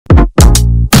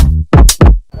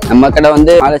நம்ம கடை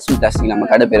வந்து மகாலட்சுமி பிளாஸ்டிக். நம்ம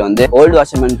கடை பேர் வந்து ஓல்டு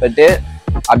வாஷர்மென்பெட்.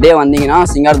 அப்படியே வந்தீங்கன்னா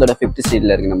சிங்காரத்தோட 5th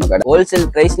ஸ்ட்ரீட்ல இருக்கு நம்ம கடை. ஹோல்சேல்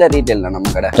பிரைஸ்ல ரீட்டைல் தான் நம்ம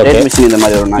கடை. ரேட் மிஷின் இந்த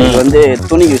மாதிரி வரும். இது வந்து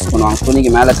துணி யூஸ் பண்ணுவாங்க,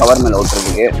 துணிக்கு மேல கவர் மேல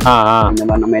ஓட்டுறதுக்கு. இந்த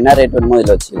மாதிரி நம்ம என்ன ரேட் வேணுமோ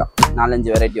இதுல வச்சுக்கலாம்.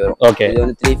 4-5 வெரைட்டி வரும். இது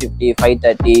வந்து 350,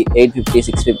 530, 850,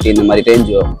 650 இந்த மாதிரி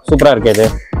ரேஞ்ச் வரும். சூப்பரா இருக்கு இது.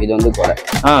 இது வந்து கூட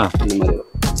இந்த மாதிரி வரும்.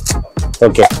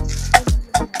 ஓகே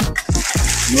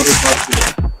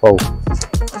ஓ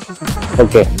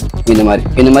ஓகே. இந்த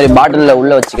மாதிரி பாட்டில்ல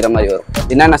உள்ள வச்சுக்கிற மாதிரி வரும்.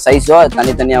 என்னென்ன சைஸோ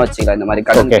தனித்தனியா வச்சுக்கலாம். இந்த மாதிரி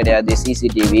கடன் கிடையாது,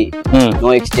 சிசிடிவி, நோ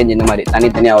எக்ஸ்சேஞ்ச், இந்த மாதிரி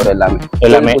தனித்தனியா வரும்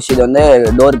எல்லாமே. இது வந்து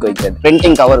டோருக்கு வைக்கிறது.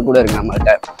 பிரிண்டிங் கவர் கூட இருக்கு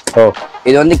நம்மள்ட்ட.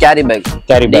 இது வந்து கேரி பேக்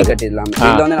கட் இல்லாம.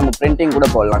 இதுல வந்து நம்ம பிரிண்டிங் கூட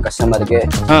போடலாம் கஸ்டமருக்கு.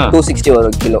 260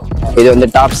 வரும் கிலோ. இது வந்து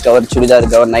tops cover, churidar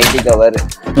cover, nightie cover,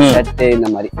 shirt, இந்த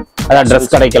மாதிரி அதான்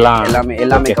ட்ரெஸ் கடைக்கலாம்.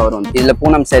 எல்லாமே கவர் வந்து. இதுல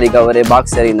Poonam sorry cover,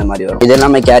 box sorry இந்த மாதிரி வரும். இது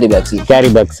எல்லாமே கேரி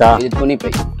பேக்ஸா. இது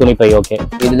துணி பை. ஓகே.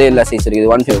 இதுல எல்லா சைஸ் இருக்கு. இது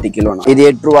 150 கிலோ. இது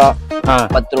 8 ரூபா,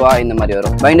 10 ரூபா இந்த மாதிரி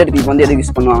வரும். பைண்டர் கிளிப் வந்து எதுக்கு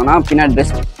யூஸ் பண்ணுவாங்கன்னா பின்னாடி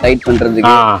ட்ரெஸ் டைட்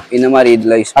பண்றதுக்கு இந்த மாதிரி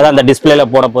இதுல யூஸ். அதான் அந்த டிஸ்ப்ளேல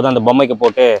போட போது அந்த பொம்மைக்கு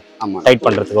போட்டு டைட்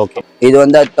பண்றதுக்கு. ஓகே. இது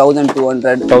வந்து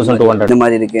 1200 இந்த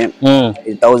மாதிரி இருக்கு.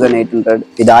 இது 1800.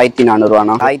 இது 1400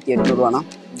 ரூபானா, 1800 ரூபானா.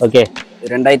 ஓகே.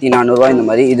 2400 ரூபாய் இந்த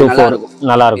மாதிரி. இது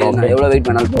நல்லா இருக்கும். எவ்வளவு வெயிட்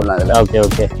வேணாலும் போடலாம் இதுல. Okay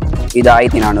okay. இது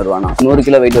 1400 ரூபானா, 100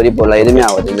 கிலோ வெயிட் வரையும் போடலாம். எதுவுமே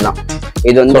ஆகாது இதெல்லாம்.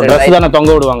 இது வந்து ட்ரெஸ் தான தொங்க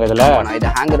விடுவாங்க இதுல. இது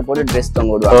ஹேங்கர் போட்டு ட்ரெஸ்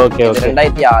தொங்க விடுவாங்க. Okay okay.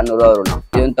 2600 ரூபாய் வரும்.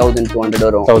 இது வந்து 1200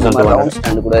 வரும். ரவுண்ட்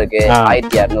ஸ்டாண்ட் கூட இருக்கு.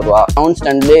 1200 ரூபாய். ரவுண்ட்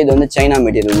ஸ்டாண்ட்ல இது வந்து சைனா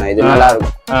மெட்டீரியல். இது நல்லா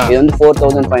இருக்கும். இது வந்து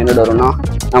 4500 வரும்னா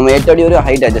நம்ம 8 அடி வரை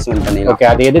ஹைட் அட்ஜஸ்ட்மென்ட் பண்ணிக்கலாம். ஓகே.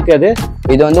 அது எதுக்கு அது?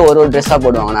 இது வந்து ஒரு ட்ரெஸ்ஸா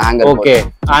போடுவாங்க ஹேங்கர். ஓகே.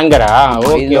 ஹேங்கரா.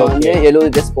 ஓகே. இது வந்து 70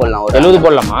 ட்ரெஸ் போடலாம். 70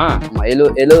 போடலாமா? ஆமா.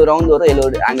 70 ரவுண்ட் வரும்.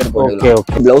 70 ஹேங்கர் போடுவாங்க. Okay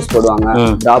okay. ப்ளவுஸ் போடுவாங்க,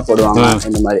 டாப் போடுவாங்க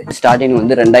இந்த மாதிரி. ஸ்டார்டிங்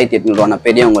வந்து 2800 ரூபாய்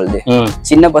பெரியவங்களுக்கு.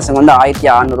 சின்ன பசங்க வந்து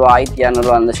 1600 ரூபாய், 1200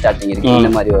 ரூபாய் அந்த ஸ்டார்டிங் இருக்கு.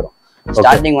 இந்த மாதிரி வரும்.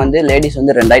 ஸ்டார்டிங் வந்து லேடிஸ்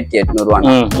வந்து 2800 ரூபாய்,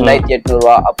 2800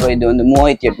 ரூபாய். அப்புறம் இது வந்து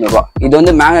 3800 ரூபாய். இது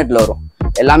வந்து மேக்னெட்ல வரும்.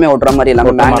 எல்லாமே ஓட்டுற மாதிரி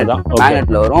எல்லாமே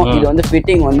மேக்னெட்ல வரும். இது வந்து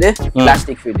ஃபிட்டிங் வந்து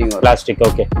பிளாஸ்டிக் ஃபிட்டிங் வரும். பிளாஸ்டிக்.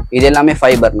 ஓகே. இது எல்லாமே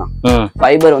ஃபைபர்னா.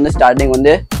 ஃபைபர் வந்து ஸ்டார்டிங்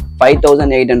வந்து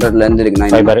 5800ல இருந்து இருக்கு.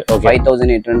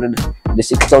 5800, இது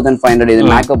 6500. இது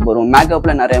மேக்கப் வரும்.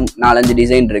 மேக்கப்ல நிறைய 4-5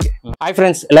 டிசைன் இருக்கு. ஹாய்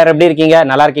ஃப்ரெண்ட்ஸ், எல்லாரும் எப்படி இருக்கீங்க?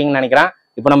 நல்லா இருக்கீங்கன்னு நினைக்கிறேன்.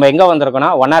 இப்போ நம்ம எங்க வந்திருக்கோம்னா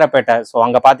வண்ணாரப்பேட்டை. ஸோ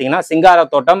அங்க பாத்தீங்கன்னா சிங்கார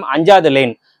தோட்டம் 5வது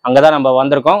லைன் அங்கதான் நம்ம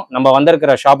வந்திருக்கோம். நம்ம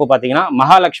வந்திருக்கிற ஷாப்பு பாத்தீங்கன்னா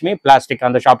மகாலட்சுமி பிளாஸ்டிக்.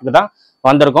 அந்த ஷாப்புக்கு தான்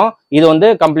வந்திருக்கோம். இது வந்து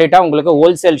கம்ப்ளீட்டா உங்களுக்கு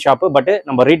ஹோல்சேல் ஷாப்பு. பட்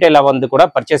நம்ம ரீட்டைல வந்து கூட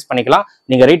பர்ச்சேஸ் பண்ணிக்கலாம்.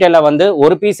 நீங்க ரீட்டைல வந்து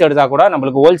ஒரு பீஸ் எடுத்தா கூட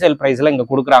நம்மளுக்கு ஹோல்சேல் பிரைஸ்ல இங்க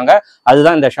கொடுக்குறாங்க.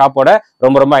 அதுதான் இந்த ஷாப்போட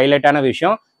ரொம்ப ஹைலைட்டான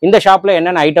விஷயம். இந்த ஷாப்ல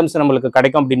என்னென்ன ஐட்டம்ஸ் நம்மளுக்கு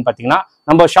கிடைக்கும் அப்படின்னு பாத்தீங்கன்னா,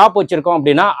 நம்ம ஷாப் வச்சிருக்கோம்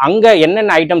அப்படின்னா அங்க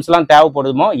என்னென்ன ஐட்டம்ஸ் எல்லாம்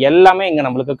தேவைப்படுமோ எல்லாமே இங்க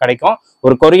நம்மளுக்கு கிடைக்கும்.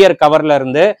 ஒரு கொரியர் கவர்ல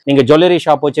இருந்து நீங்க ஜுவல்லரி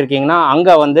ஷாப் வச்சிருக்கீங்கன்னா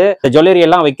அங்க வந்து ஜுவல்லரி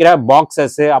எல்லாம் வைக்கிற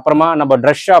பாக்ஸஸ், அப்புறமா நம்ம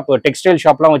ட்ரெஸ் ஷாப், டெக்ஸ்டைல்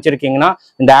ஷாப் எல்லாம் வச்சிருக்கீங்கன்னா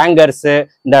இந்த ஹேங்கர்ஸ்,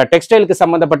 இந்த டெக்ஸ்டைலுக்கு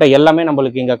சம்பந்தப்பட்ட எல்லாமே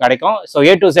நம்மளுக்கு இங்க கிடைக்கும். ஸோ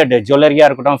A to Z ஜுவல்லரியா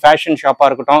இருக்கட்டும், ஃபேஷன் ஷாப்பா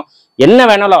இருக்கட்டும், என்ன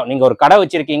வேணாலும் நீங்க ஒரு கடை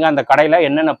வச்சிருக்கீங்க, அந்த கடையில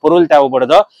என்னென்ன பொருள்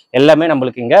தேவைப்படுதோ எல்லாமே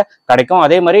நம்மளுக்கு இங்க கிடைக்கும்.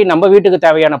 அதே மாதிரி நம்ம வீட்டுக்கு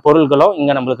தேவையான பொருள்களும்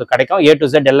இங்க நம்மளுக்கு கிடைக்கும். A to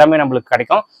Z எல்லாமே நம்மளுக்கு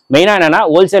கிடைக்கும். மெயினா என்னன்னா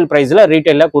ஹோல்சேல் பிரைஸ்ல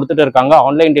ரீட்டைல்ல கொடுத்துட்டு இருக்காங்க.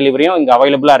 ஆன்லைன் டெலிவரியும் இங்க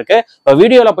அவைலபிளா இருக்கு. இப்போ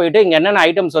வீடியோல போயிட்டு இங்க என்னென்ன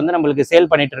ஐட்டம்ஸ் வந்து நம்மளுக்கு சேல்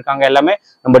பண்ணிட்டு இருக்காங்க எல்லாமே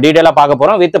நம்ம டீடைலா பார்க்க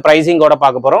போறோம். வித் பிரைசிங்கோட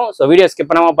பார்க்க போறோம். ஸோ வீடியோ ஸ்கிப்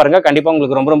பண்ணாம பாருங்க. கண்டிப்பா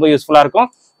உங்களுக்கு ரொம்ப யூஸ்ஃபுல்லா இருக்கும்.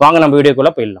 வாங்க நம்ம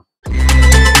வீடியோக்குள்ள போயிடலாம்.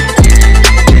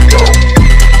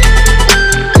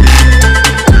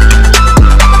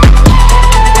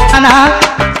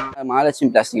 மகாலட்சுமி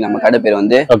பிளாஸ்டிக் நம்ம கடை பேர்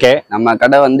வந்து. ஓகே. நம்ம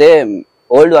கடை வந்து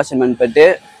ஓல்டு வாஷர்மென்பெட்.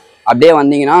 அப்படியே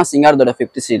வந்தீங்கன்னா சிங்காரத்தோட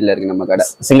 5th ஸ்ட்ரீட்ல இருக்கு நம்ம கடை.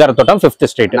 Singarathottam 5th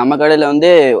street. நம்ம கடையில வந்து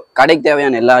கடைக்கு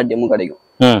தேவையான எல்லா ஐட்டமும் கிடைக்கும்.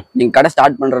 நீங்க கடை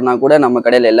ஸ்டார்ட் பண்றதுனா கூட நம்ம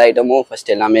கடையில எல்லா ஐட்டமும்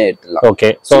ஃபர்ஸ்ட் எல்லாமே எடுத்துடலாம். ஓகே.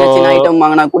 சின்ன ஐட்டம்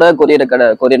வாங்கினா கூட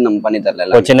கொரியர் நம்ம பண்ணி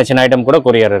தரல. சின்ன ஐட்டம் கூட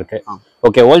கொரியர் இருக்கு.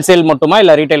 ஓகே. ஹோல்சேல் மட்டுமா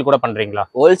இல்ல ரீட்டைல் கூட பண்றீங்களா?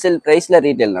 ஹோல்சேல் பிரைஸ்ல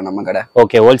ரீட்டைல் தான் நம்ம கடை.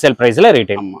 ஓகே. ஹோல்சேல் பிரைஸ்ல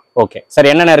ரீட்டைல். ஓகே. சரி,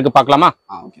 என்னென்ன இருக்கு பார்க்கலாமா?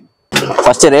 ஓகே.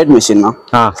 ஃபர்ஸ்ட் ரேட் மிஷின் தான்.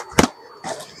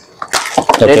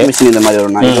 ரேட் மிஷின் இந்த மாதிரி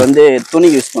வரும். இது வந்து துணி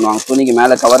யூஸ் பண்ணுவாங்க, துணிக்கு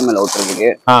மேல கவர் மேல ஓட்டுறதுக்கு.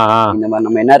 இந்த மாதிரி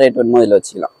நம்ம என்ன ரேட் வேணுமோ இதுல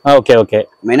வச்சுக்கலாம். Okay okay.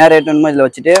 என்ன ரேட் வேணுமோ இதுல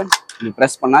வச்சுட்டு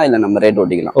பிரஸ் பண்ணா இல்ல நம்ம ரேட்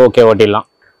ஓட்டிக்கலாம். ஓகே, ஓட்டிடலாம்.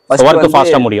 வர்க்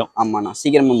ஃபாஸ்டா முடியும். ஆமாண்ணா,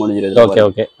 சீக்கிரமா முடிஞ்சிருது. Okay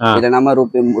okay. இத நம்ம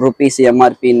ரூபீஸ்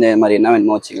எம்ஆர்பி இந்த மாதிரி என்ன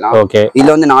வேணுமோ வச்சுக்கலாம். ஓகே.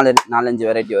 இதுல வந்து 4-5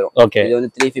 வெரைட்டி வரும். ஓகே. இது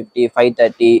வந்து 350,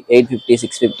 530, 850,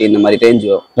 650 இந்த மாதிரி ரேஞ்ச்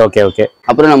வரும். Okay okay.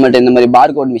 அப்புறம் நம்மள்ட்ட இந்த மாதிரி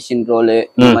பார்கோட் மிஷின் ரோல்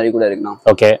இந்த மாதிரி கூட இருக்குண்ணா.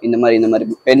 ஓகே. இந்த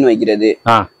மாதிரி பென் வைக்கிறது,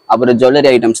 அப்புறம் ஜுவல்லரி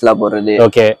ஐட்டம்ஸ் எல்லாம் போடுறது.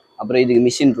 ஓகே. அப்புறம் இதுக்கு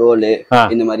மிஷின் ரோல்,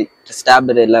 இந்த மாதிரி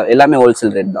ஸ்டாப்லர் எல்லாமே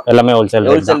ஹோல்சேல் ரேட் தான். எல்லாமே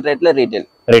ஹோல்சேல் ரேட்ல ரீட்டைல்.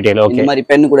 ஓகே. இந்த மாதிரி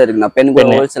பென் கூட இருக்குண்ணா. பென் கூட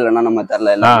ஹோல்சேல்னா நம்ம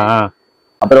தரல எல்லாம்.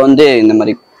 அப்புறம் வந்து இந்த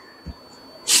மாதிரி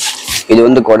இது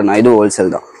வந்து கோடனா, இது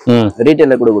ஹோல்சேல் தான்.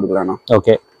 ரீட்டைல்ல கூட கொடுக்கறானா.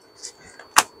 ஓகே.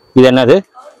 இது என்னது?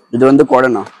 இது வந்து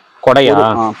கோடனா. கொடையா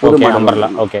புது ஓகே மாடல் அம்பர்லா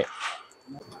ஓகே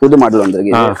புது மாடல்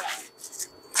வந்திருக்கு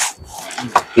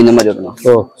இந்த மாதிரி வரும்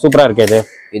ஓ சூப்பரா இருக்கு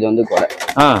இது வந்து கொடை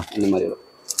இந்த மாதிரி வரும்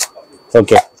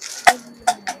ஓகே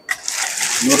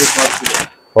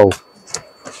ஓ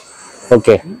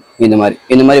ஓகே இந்த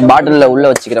மாதிரி பாட்டில்ல உள்ள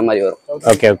வச்சுக்கிற மாதிரி வரும்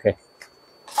ஓகே ஓகே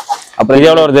அப்புறம் இது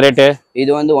எவ்வளவு வருது ரேட்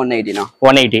இது வந்து 180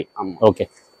 180 ஆமா ஓகே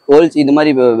ஹோல்ஸ் இந்த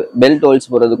மாதிரி பெல்ட் ஹோல்ஸ்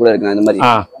போறது கூட இருக்கு இந்த மாதிரி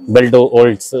பெல்ட்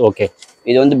ஹோல்ஸ் ஓகே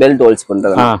இது வந்து பெல்ட் ஹோல்ஸ்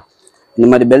பண்றது இந்த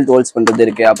மாதிரி பெல்ட் ஹோல்ஸ் பண்றது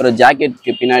இருக்கு அப்புறம்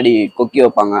ஜாக்கெட்க்கு பின்னாடி கொக்கி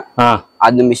வைப்பாங்க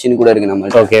அந்த மிஷின் கூட இருக்கு நம்ம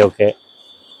ஓகே ஓகே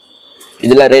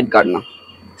இதுல ரேட் காட்டணும்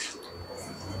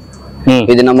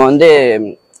இது நம்ம வந்து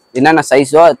என்னென்ன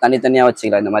சைஸோ தனித்தனியா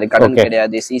வச்சுக்கலாம் இந்த மாதிரி கடன்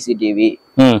கிடையாது சிசிடிவி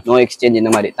நோ எக்ஸ்சேஞ்ச்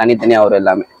இந்த மாதிரி தனித்தனியா வரும்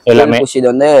எல்லாமே இது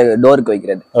வந்து டோருக்கு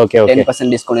வைக்கிறது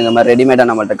 10% டிஸ்கவுண்ட் இந்த மாதிரி ரெடிமேடா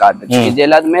நம்மகிட்ட காட்டுது இது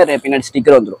எல்லாத்துமே பின்னாடி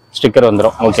ஸ்டிக்கர் வந்துரும்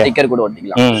ஸ்டிக்கர் கூட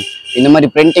ஒட்டிக்கலாம் இந்த மாதிரி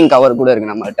பிரிண்டிங் கவர் கூட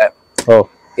இருக்கு நம்மகிட்ட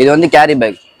இது வந்து கேரி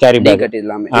பேக் கட்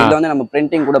எல்லாமே இதுல வந்து நம்ம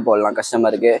பிரிண்டிங் கூட போடலாம்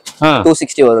கஸ்டமருக்கு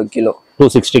 260 வரும் கிலோ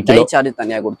 260 கிலோ சார்ஜ்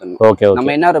தனியா கொடுத்துடணும்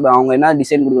நம்ம என்ன அவங்க என்ன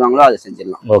டிசைன் கொடுக்குறாங்களோ அதை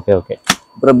செஞ்சிடலாம்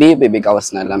அப்புறம் பிபிபி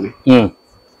கவர்ஸ் எல்லாமே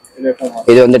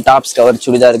இது வந்து tops cover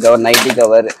churidar cover nightie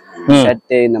cover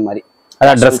shirt இந்த மாதிரி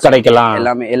அத Dress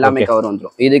கடைக்கலாம் எல்லாமே கவர்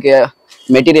வந்துரும் இதுக்கு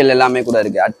மெட்டீரியல் எல்லாமே கூட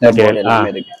இருக்கு அட்டை போர்டு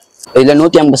எல்லாமே இருக்கு இதுல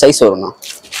 150 சைஸ் வரும்னா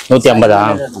 150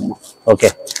 ஆமா ஓகே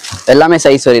எல்லாமே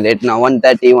சைஸ் வரி ரேட்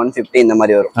 130 150 இந்த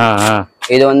மாதிரி வரும்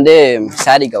இது வந்து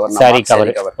saree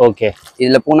கவர் ஓகே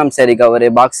இதுல Poonam saree cover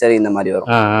box saree இந்த மாதிரி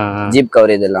வரும் ஜீப்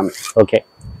கவர் இது எல்லாமே ஓகே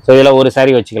சோ இதல ஒரு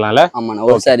saree வச்சுக்கலாம்ல ஆமா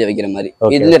ஒரு saree வைக்கிற மாதிரி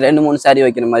இதுல ரெண்டு மூணு saree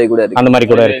வைக்கிற மாதிரி கூட இருக்கு அந்த மாதிரி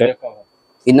கூட இருக்கு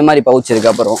இந்த மாதிரி பவுச்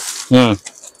இருக்கு அப்புறம்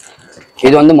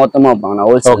இது வந்து மொத்தமா வைப்பாங்க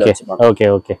ஹோல்சேல் வச்சுப்பாங்க ஓகே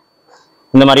ஓகே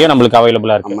இந்த மாதிரியே நமக்கு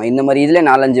அவேலபிளா இருக்கு ஆமா இந்த மாதிரி இதுல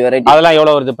 4-5 வெரைட்டி அதெல்லாம்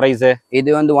எவ்வளவு வருது பிரைஸ் இது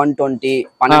வந்து 120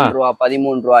 12 ரூபாய்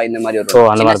 13 ரூபாய் இந்த மாதிரி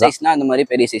வரும் சின்ன சைஸ்னா இந்த மாதிரி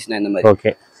பெரிய சைஸ்னா இந்த மாதிரி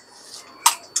ஓகே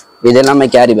இது எல்லாமே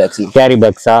கேரி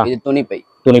பேக்ஸா இது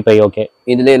துணி பை ஓகே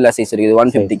இதுல எல்லா சைஸ் இருக்கு இது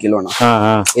 150 கிலோனா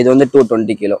இது வந்து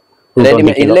 220 கிலோ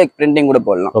ரெடிமேட் இல்ல பிரிண்டிங் கூட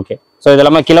போடலாம் ஓகே சோ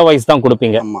இதெல்லாம் கிலோ வைஸ் தான்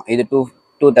கொடுப்பீங்க ஆமா இது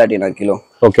 230 நான் கிலோ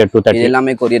ஓகே 230 இது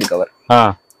எல்லாமே கொரியர் கவர்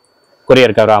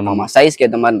கொரியர் கவர் ஆமா சைஸ்க்கு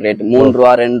ஏத்த மாதிரி ரேட் 3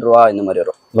 ரூபாய் 2 ரூபாய் இந்த மாதிரி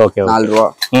வரும் ஓகே 4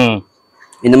 ரூபாய்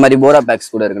இந்த மாதிரி போரா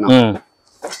பேக்ஸ் கூட இருக்குனா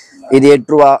இது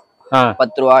 8 ரூபாய்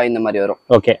 10 ரூபாய் இந்த மாதிரி வரும்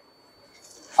ஓகே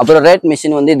அப்புறம் ரேட்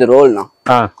மிஷின் வந்து இது ரோல்னா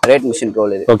ரேட் மிஷின்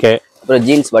ரோல் இது ஓகே அப்புறம்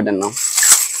ஜீன்ஸ் பட்டன்னா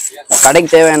கடைக்கு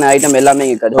தேவையான ஐட்டம் எல்லாமே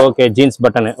இங்க கிடைக்கும் ஓகே ஜீன்ஸ்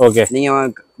பட்டன் ஓகே நீங்க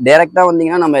டைரக்ட்டா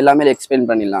வந்தீங்கன்னா நம்ம எல்லாமே எக்ஸ்பிளைன்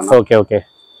பண்ணிடலாம் ஓகே ஓகே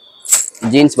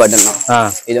ஜீன்ஸ் பட்டன்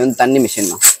இது வந்து தண்ணி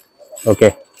மிஷின் தான் ஓகே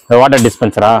வாட்டர்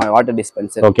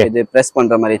டிஸ்பென்சர் ஓகே இது பிரஸ்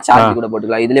பண்ற மாதிரி சார்ஜ் கூட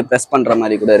போட்டுக்கலாம் இதுலயே பிரஸ் பண்ற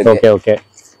மாதிரி கூட இருக்கு ஓகே ஓகே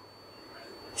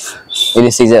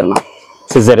இது சிசர்னா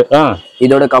சிசர்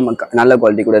இதோட நல்ல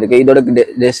குவாலிட்டி கூட இருக்கு இதோட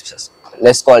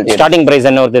லெஸ் குவாலிட்டி ஸ்டார்டிங் பிரைஸ்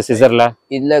என்ன வருது சிசர்ல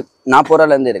இதுல 40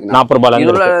 ரூபாயில இருந்து இருக்கு 40 ரூபாயில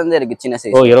 20 ரூபாயில இருந்து இருக்கு சின்ன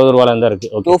சைஸ் 20 ரூபாயில இருந்து இருக்கு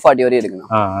ஓகே 240 வரை இருக்குனா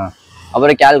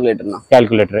அப்புறம்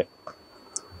கால்குலேட்டர்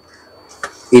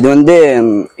இது வந்து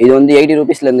 80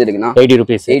 ரூபீஸ்ல இருந்து இருக்குனா 80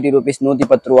 ரூபீஸ்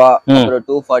 110 ரூபாய் அப்புறம்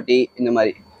 240 இந்த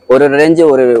மாதிரி ஒரு ரேஞ்ச்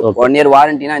ஒரு 1 இயர்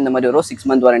வாரண்டினா இந்த மாதிரி வரும் 6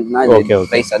 மந்த் வாரண்டினா இது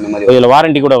பிரைஸ் அந்த மாதிரி இதுல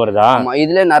வாரண்டி கூட வருதா ஆமா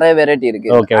இதுல நிறைய வெரைட்டி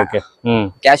இருக்கு ஓகே ஓகே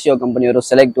கேஷியோ கம்பெனி வரும்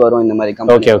செலக்ட் வரும் இந்த மாதிரி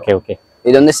கம்பெனி ஓகே ஓகே ஓகே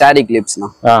இது வந்து saree clipsனா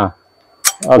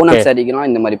பூனம் சாரிக்குனா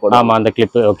இந்த மாதிரி போடுவாங்க ஆமா அந்த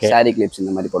கிளிப் ஓகே saree clips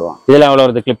இந்த மாதிரி போடுவாங்க இதுல எவ்வளவு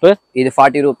வருது கிளிப் இது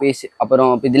 40 ரூபீஸ்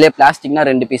அப்புறம் இதுல பிளாஸ்டிக்னா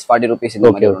 2 பீஸ் 40 ரூபீஸ்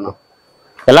இந்த மாதிரி வரும்னா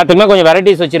எல்லாத்துக்குமே கொஞ்சம்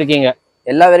வெரைட்டிஸ் வச்சிருக்கீங்க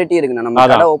எல்லா வெரைட்டி இருக்குனா நம்ம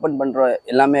கடை ஓபன் பண்ற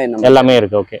எல்லாமே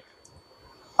இருக்கு ஓகே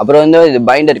அப்புறம் வந்து இது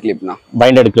பைண்டர் கிளிப்னா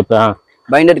பைண்டர்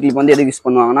கிளிப் வந்து எதுக்கு யூஸ்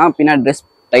பண்ணுவாங்கன்னா பின்னாடி Dress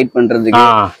டைட் பண்றதுக்கு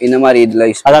இந்த மாதிரி இதுல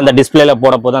யூஸ் அத அந்த டிஸ்ப்ளேல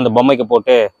போட போது அந்த பொம்மைக்கு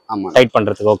போட்டு டைட்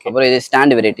பண்றதுக்கு ஓகே அப்புறம் இது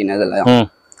ஸ்டாண்ட் வெரைட்டினா இதெல்லாம்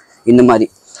இந்த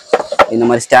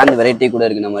மாதிரி ஸ்டாண்ட் வெரைட்டி கூட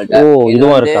இருக்கு நம்மள்ட்ட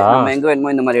இதுவும் இருக்கா நம்ம எங்க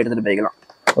வேணுமோ இந்த மாதிரி எடுத்துட்டு போய்க்கலாம்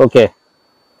ஓகே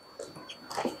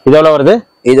இது எவ்வளவு வருது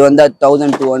இது வந்து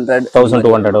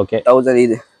 1200 ஓகே 1000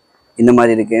 இது இந்த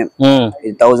மாதிரி இருக்கு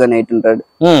இது 1800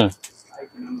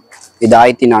 இது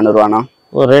 1400 ரூபானா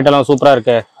ஒரு ரேட் எல்லாம் சூப்பரா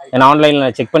இருக்கு நான் ஆன்லைன்ல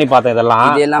செக் பண்ணி பார்த்தேன்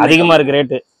இதெல்லாம் அதிகமா இருக்கு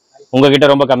ரேட் உங்ககிட்ட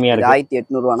ரொம்ப கம்மியா இருக்கு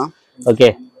 1800 ரூபானா ஓகே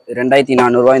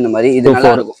 2400 ரூபாய் இந்த மாதிரி இது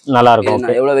நல்லா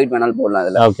இருக்கும் எவ்வளவு வெயிட் வேணாலும் போடலாம்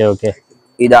இதுல ஓகே ஓகே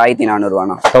இது 1400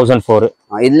 ரூபானா 1004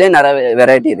 இதுல நிறைய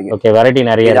வெரைட்டி இருக்கு ஓகே வெரைட்டி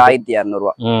நிறைய இது 1200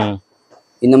 ரூபாய்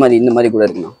இந்த மாதிரி கூட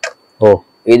இருக்குனா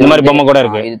இந்த மாதிரி பொம்மை கூட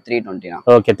இருக்கு இது 320 னா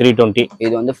ஓகே 320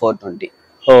 இது வந்து 420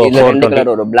 இதுல ரெண்டு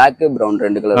கலர் வரும் Black brown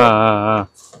ரெண்டு கலர்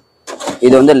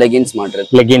இது வந்து லெகின்ஸ்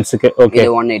லெகின்ஸ்க்கு ஓகே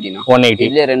இது 180 னா 180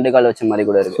 இதுல ரெண்டு கால் வச்ச மாதிரி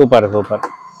கூட இருக்கு சூப்பர்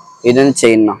இது வந்து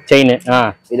செயின்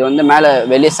இது வந்து மேல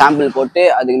வெளிய சாம்பிள் போட்டு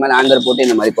அதுக்கு மேல ஹேங்கர் போட்டு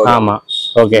இந்த மாதிரி போடுவாங்க ஆமா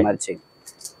ஓகே இந்த மாதிரி செயின்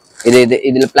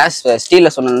இதுல ஸ்டீல்ல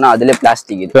சொன்னேன்னா அதுல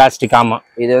பிளாஸ்டிக் ஆமா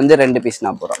இது வந்து 2 பீஸ்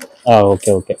நான் போறோம்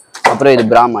ஓகே அப்புறம் இது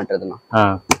பிரா மாட்டறதுனா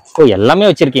எல்லாமே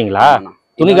வச்சிருக்கீங்களா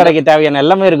துணி கடைக்கு தேவையான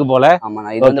எல்லாமே இருக்கு போல. ஆமாண்ணா,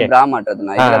 இது வந்து பிரா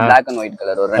மாட்டுறதுண்ணா. இதுல பிளாக் அண்ட் ஒயிட்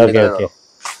கலர் ஒரு 2 கலர் வரும்.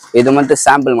 இது மட்டும்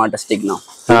சாம்பிள் மாட்ட ஸ்டிக்னா.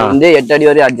 இது வந்து 8 அடி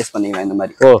வரை அட்ஜஸ்ட் பண்ணிக்கலாம் இந்த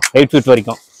மாதிரி. 8 ஃபீட்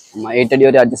வரைக்கும். ஆமா, 8 அடி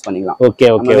வரை அட்ஜஸ்ட் பண்ணிக்கலாம். Okay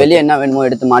okay. வெளிய என்ன வேணுமோ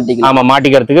எடுத்து மாட்டிக்கலாம். ஆமா,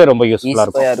 மாட்டிக்கிறதுக்கு ரொம்ப யூஸ்ஃபுல்லா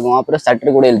இருக்கும். அப்புறம்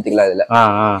சட்டர் கூட இழுத்துக்கலாம் இதுல.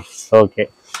 ஓகே.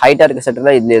 ஹைட்டா இருக்க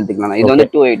சட்டர்ல இதுல இழுத்துக்கலாம். இது வந்து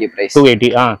 280 பிரைஸ்.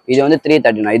 280. இது வந்து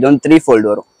 330. இது வந்து 3 ஃபோல்ட்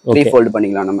வரும். 3 ஃபோல்ட்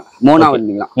பண்ணிக்கலாம் நம்ம. மூணா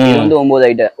பண்ணிக்கலாம். இது வந்து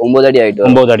 9 அடி ஹைட்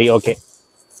வரும். 9 அடி. ஓகே.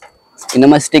 இந்த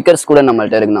மாதிரி ஸ்டிக்கர்ஸ் கூட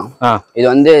நம்மள்ட்ட இருக்குண்ணா. இது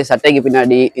வந்து சட்டைக்கு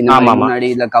பின்னாடி இந்த மாதிரி முன்னாடி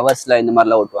இல்ல கவர்ஸ்ல இந்த மாதிரி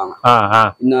எல்லாம் ஒட்டுவாங்க.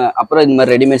 அப்புறம் இந்த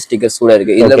மாதிரி ரெடிமேட் ஸ்டிக்கர்ஸ் கூட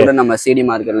இருக்கு. இதுல கூட நம்ம சிடி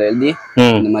மார்க்கர்ல எழுதி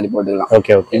இந்த மாதிரி போட்டுக்கலாம்.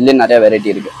 Okay okay. இதுல நிறைய வெரைட்டி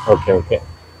இருக்கு. Okay okay.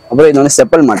 அப்புறம் இது வந்து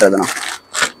செப்பல் மாட்டுறதுண்ணா.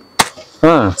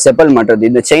 செப்பல் மாட்டுறது.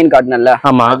 இந்த செயின் காட்டினல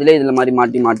அதுல இதுல மாதிரி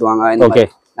மாட்டுவாங்க. இந்த மாதிரி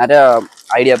நிறைய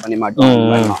ஐடியா பண்ணி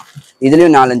மாட்டுவாங்க.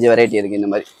 இதுலயும் 4-5 வெரைட்டி இருக்கு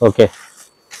இந்த மாதிரி. ஓகே.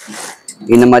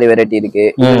 இந்த மாதிரி வெரைட்டி இருக்கு.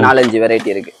 4-5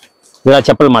 வெரைட்டி இருக்கு. இதெல்லாம்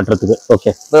செப்பல் மாட்டுறதுக்கு.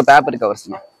 ஓகே. அப்புறம் பேப்பர்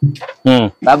கவர்ஸ்னா.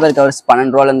 பேப்பர் கவர்ஸ்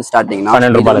 12 ரூபாயில இருந்து ஸ்டார்டிங்னா.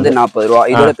 இது வந்து 40 ரூபா.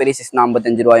 இதோட பெரிய சைஸ்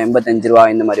 55 ரூபா 85 ரூபா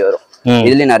இந்த மாதிரி வரும்.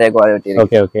 இதுலயும் நிறைய குவாலிட்டி இருக்கு.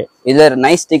 Okay okay. இதுல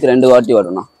நைஸ் ஸ்டிக் 2 வாட்டி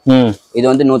வரும்னா. இது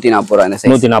வந்து 140 ரூபா இந்த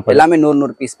சைஸ். 140. எல்லாமே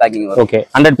 100 பீஸ் பேக்கிங் வரும். ஓகே.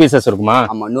 100 பீசஸ் இருக்குமா?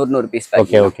 ஆமா, 100 பீஸ் பேக்கிங்.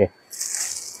 Okay okay.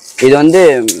 இது வந்து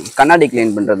கண்ணாடி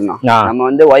க்ளீன் பண்றதுனா. நம்ம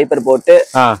வந்து வைப்பர் போட்டு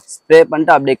ஸ்ப்ரே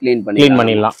பண்ணிட்டு அப்படியே க்ளீன்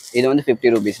பண்ணிடலாம். இது வந்து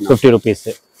 50 ரூபீஸ். 50 ரூபீஸ்.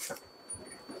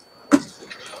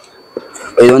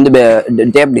 இது வந்து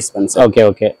டேப் டிஸ்பென்சர். Okay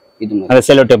okay. இது அந்த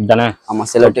செலோ டேப் தானே? ஆமா,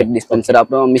 செலோ டேப் டிஸ்பென்சர்.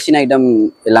 அப்புறம் மிஷின் ஐட்டம்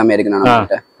எல்லாமே இருக்கு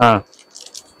நம்மகிட்ட.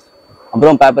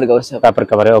 அப்புறம் பேப்பர்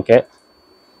கவர். ஓகே.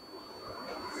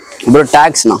 அப்புறம்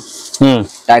டாக்ஸ்னா.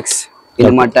 டாக்ஸ்.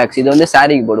 இது மாதிரி டாக்ஸ். இது வந்து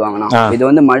சாரிக்கு போடுவாங்கனா. இது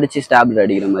வந்து மடிச்சு ஸ்டாப்லர்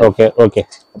அடிக்கிற மாதிரி. Okay okay.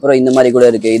 அப்புறம் இந்த மாதிரி கூட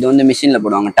இருக்கு. இது வந்து மிஷின்ல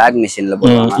போடுவாங்க. டாக் மிஷின்ல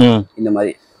போடுவாங்க. இந்த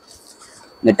மாதிரி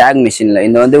இந்த டாக் மிஷின்ல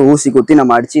இந்த வந்து ஊசி குத்தி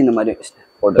நம்ம அடிச்சு இந்த மாதிரி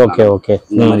போடுறோம். Okay okay.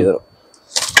 இந்த மாதிரி வரும்.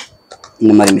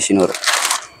 இந்த மாதிரி மிஷின் வரும்.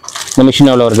 இந்த மிஷின்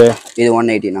எவ்வளவு வருது? இது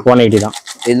 180 தான். 180 தான்.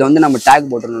 இதுல வந்து நம்ம டாக்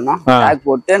போட்டுறோம்னா டாக்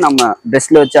போட்டு நம்ம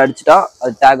பிரஷ்ல வச்சு அடிச்சிட்டா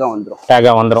அது டாகா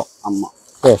வந்துரும். ஆமா.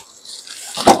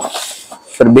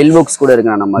 ஒரு பில் புக்ஸ் கூட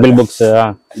இருக்கு நம்ம. Bill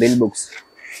books.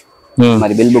 இந்த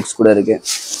மாதிரி பில் புக்ஸ் கூட இருக்கு.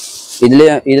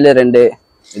 இதுல 2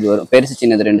 இது வரும். பெருசு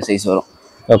சின்னது 2 சைஸ் வரும்.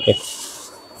 ஓகே.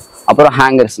 அப்புறம்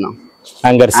ஹேங்கர்ஸ்னா.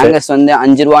 ஹேங்கர்ஸ் வந்து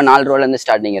 5 ரூபா 4 ரூபாயில இருந்து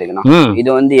ஸ்டார்டிங் இருக்குண்ணா. இது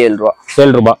வந்து 7 ரூபா.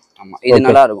 7 ரூபா. ஆமா, இது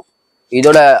நல்லா இருக்கும்.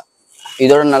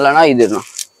 இதோட நல்லனா இது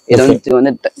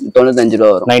வந்து 95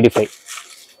 ரூபா வரும். 95.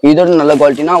 இதோட நல்ல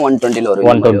குவாலிட்டினா 120ல வரும்.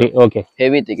 120. ஓகே.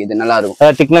 ஹெவி திக். இது நல்லா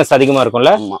இருக்கும். திக்னஸ் அதிகமா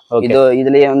இருக்கும்ல. ஆமா.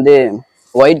 இதுலயே வந்து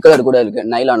ஒயிட் கலர் கூட இருக்கு.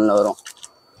 நைலான்ல வரும்.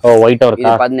 ஓ, ஒயிட் வரும்.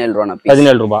 இது 17 ரூபாய்.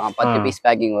 17 ரூபாய். 10 பீஸ்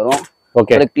பேக்கிங் வரும்.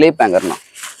 ஓகே. ஒரு கிளிப் ஹேங்கர்னா.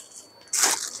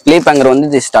 கிளிப் ஹேங்கர் வந்து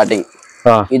இது ஸ்டார்டிங்.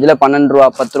 இதுல 12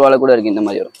 ரூபாய் 10 ரூபாயில கூட இருக்கு இந்த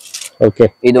மாதிரி வரும். ஓகே.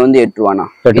 இது வந்து 8 ரூபானா.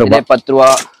 இதுல 10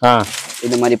 ரூபாய்.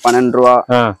 இது மாதிரி 12 ரூபா.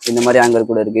 இந்த மாதிரி ஹேங்கர்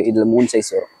கூட இருக்கு. இதுல 3 சைஸ்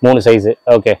வரும். 3 சைஸ்.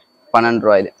 ஓகே. 12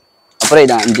 ரூபா இது. அப்புறம்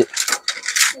இது 5.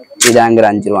 இது ஹேங்கர்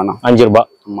 5 ரூபானா. 5 ரூபாய்.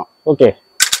 ஆமா. ஓகே.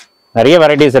 நிறைய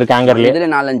வெரைட்டிஸ் இருக்கு ஹேங்கர்ல. இதுல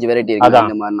 4-5 வெரைட்டி இருக்கு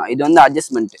இந்த மாதிரினா. இது வந்து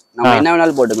அட்ஜஸ்ட்மென்ட். நம்ம என்ன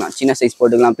வேணாலும் போட்டுக்கலாம். சின்ன சைஸ்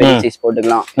போட்டுக்கலாம், பெரிய சைஸ்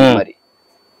போட்டுக்கலாம் இந்த மாதிரி.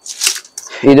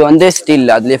 இது வந்து ஸ்டீல்.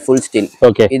 அதுலயே ஃபுல் ஸ்டீல்.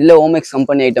 ஓகே. இதுல ஓமெக்ஸ்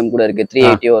கம்பெனி ஐட்டம் கூட இருக்கு.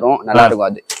 380 வரும். நல்லா இருக்கும்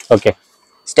அது. ஓகே.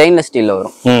 ஸ்டெயின்லெஸ் ஸ்டீல்ல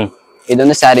வரும். இது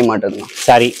வந்து சாரி மாட்டுறதுனா.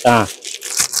 சாரி.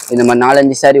 இந்த மாதிரி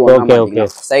 4-5 சாரி ஒண்ணா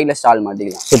மாட்டிக்கலாம். சைடுல ஸ்டால்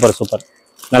மாட்டிக்கலாம். Super super.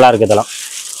 நல்லா இருக்கு இதெல்லாம்.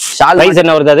 ஸ்டால் பிரைஸ்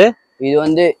என்ன வருது அது? இது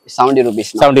வந்து 70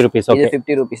 ரூபீஸ். 70 ரூபீஸ். ஓகே. இது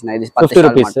 50 ரூபீஸ். இது 10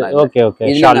 ரூபீஸ். Okay okay.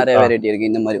 இதுல நிறைய வெரைட்டி இருக்கு.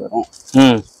 இந்த மாதிரி வரும்.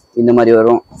 இந்த மாதிரி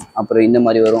வரும். அப்புறம் இந்த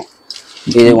மாதிரி வரும்.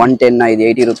 இது 110. இது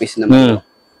 80 ரூபீஸ் இந்த மாதிரி.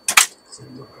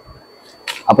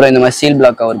 அப்புறம் இந்த மாதிரி சீல்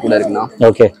பிளாக் கவர் கூட இருக்குண்ணா.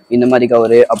 ஓகே. இந்த மாதிரி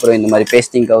கவர். அப்புறம் இந்த மாதிரி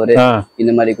பேஸ்டிங் கவர்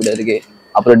இந்த மாதிரி கூட இருக்கு.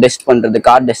 அப்புறம் டெஸ்ட் பண்றது,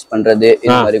 கார் டெஸ்ட் பண்றது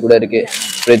இந்த மாதிரி கூட இருக்கு.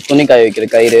 அப்புறம் துணி காய வைக்கிற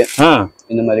கயிறு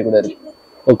இந்த மாதிரி கூட இருக்கு.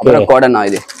 அப்புறம் கோடனா.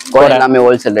 இது கோடன் எல்லாமே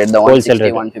ஹோல்சேல் ரேட் தான்.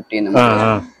 160 150 இந்த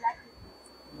மாதிரி.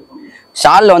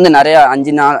 ஷால்ல வந்து நிறைய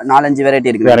 4-5 வெரைட்டி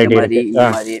இருக்கு.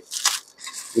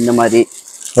 இந்த மாதிரி.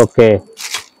 ஓகே.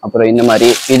 அப்புறம் இந்த மாதிரி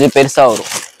இது பெருசா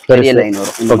வரும். பெரிய லைன்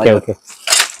வரும். Okay okay.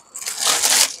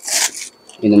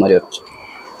 இந்த மாதிரி வரும்.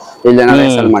 இதுல நிறைய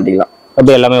செல் மாட்டிக்கலாம்.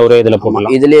 அப்படியே எல்லாமே ஒரே இதுல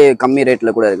போடலாம். இதுலயே கம்மி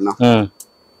ரேட்ல கூட இருக்குண்ணா.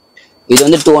 இது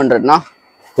வந்து 200னா.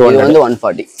 இது வந்து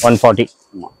 140. 140.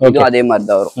 இது அதே மாதிரி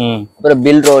தான் வரும். அப்புறம்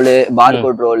பில் ரோல்,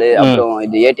 பார்கோட் ரோல், அப்புறம்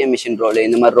இது ஏடிஎம் மிஷின் ரோல்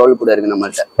இந்த மாதிரி ரோல் கூட இருக்கு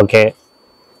நம்மள்ட்ட. ஓகே.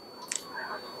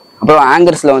 அப்புறம்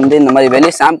ஹேங்கர்ஸ்ல வந்து இந்த மாதிரி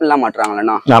வெளிய சாம்பிள்லாம்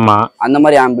மாட்றாங்கலண்ணா. ஆமா. அந்த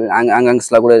மாதிரி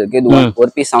ஹேங்கர்ஸ்ல கூட இருக்கு. இது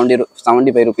ஒரு பீஸ்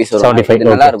 75 ரூபீஸ் வரும்.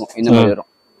 இது நல்லா இருக்கும். இந்த மாதிரி வரும்.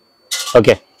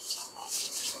 ஓகே.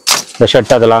 இந்த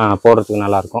ஷர்ட் அதெல்லாம் போடுறதுக்கு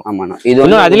நல்லா இருக்கும். ஆமாண்ணா. இது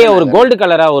வந்து அதுலயே ஒரு கோல்ட்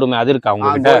கலரா வருமே, அது இருக்கா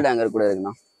உங்க கிட்ட? கோல்ட் ஹேங்கர் கூட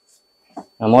இருக்குண்ணா.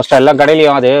 மோஸ்டா எல்லா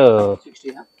கடையிலயும் அது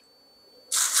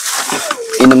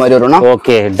இந்த மாதிரி வரும்னா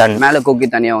ஓகே டன். மேல கொக்கி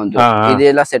தனியா வந்துரும். இது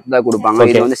எல்லாம் செட் தான் கொடுப்பாங்க.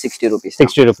 இது வந்து 60 rupees.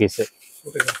 60 rupees.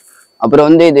 அப்புறம்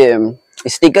வந்து இது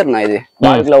ஸ்டிக்கர்னா இது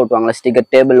வால்குல ஓட்டுவாங்கல ஸ்டிக்கர்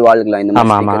டேபிள் வால்குல இந்த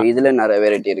மாதிரி ஸ்டிக்கர் இதுல நிறைய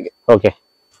வெரைட்டி இருக்கு. ஓகே.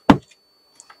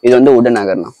 இது வந்து உடன்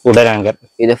ஹேங்கர்னா. உடன் ஹேங்கர்.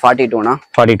 இது 42னா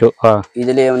 42.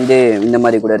 இதுலயே வந்து இந்த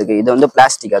மாதிரி கூட இருக்கு. இது வந்து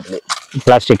பிளாஸ்டிக் அதுல.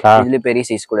 பிளாஸ்டிக்கா? இதுல பெரிய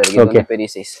சைஸ் கூட இருக்கு. இது வந்து பெரிய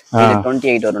சைஸ். இது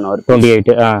 28 வரும் ஒரு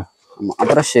 28. ஆமா.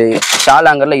 அப்புறம் ஷால்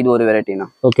ஹேங்கர்ல இது ஒரு வெரைட்டினா.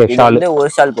 ஓகே. இது வந்து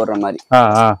ஒரு ஷால் போடுற மாதிரி.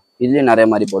 இதுல நிறைய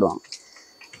மாதிரி போடுவாங்க.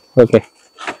 ஓகே.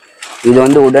 இது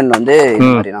வந்து உடன் வந்து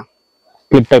இந்த மாதிரினா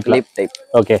கிளிப் டைப்.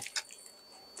 ஓகே.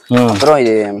 அப்புறம்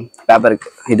இது பேப்பருக்கு.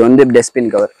 இது வந்து dustbin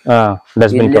cover.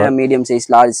 Dustbin cover medium size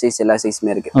large size எல்லா சைஸ்மே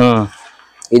இருக்கு.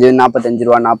 இது 45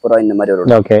 ரூபாய் 40 ரூபாய் இந்த மாதிரி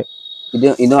வரும். ஓகே.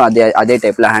 இதுவும் அதே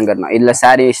டைப்ல ஹேங்கர்னா. இதுல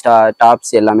சாரி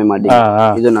டாப்ஸ் எல்லாமே மாட்டிங்க.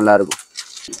 இது நல்லா இருக்கும்.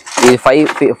 இது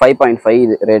 5.5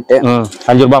 இது ரேட்.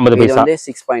 5 ரூபாய் 50 பைசா. இது வந்து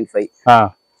 6.5.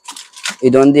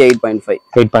 இது வந்து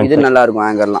 8.5. இது நல்லா இருக்கும்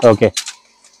ஹேங்கர்லாம். ஓகே.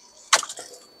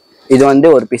 இது வந்து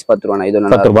ஒரு பீஸ் 10 ரூபாய். இது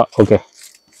நல்லா 10 ரூபாய். ஓகே.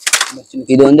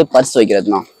 இது வந்து பர்ஸ்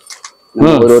வைக்கிறதுனா.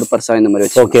 ஒரு பர்ஸா இந்த மாதிரி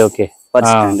வச்சு. Okay okay. பர்ஸ்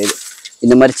ஸ்டாண்ட் இது.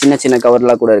 இந்த மாதிரி சின்ன சின்ன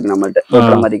கவர்லாம் கூட இருக்கு நம்மள்ட்ட.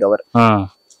 ஒற்ற மாதிரி கவர்.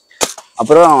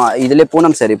 அப்புறம் இதுல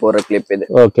பூனம் சாரி போடுற கிளிப் இது.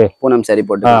 ஓகே. பூனம் சாரி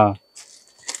போட்டு.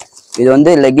 இது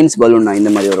வந்து லெகின்ஸ் பலூன்னா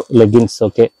இந்த மாதிரி வரும். லெகின்ஸ்.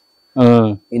 ஓகே.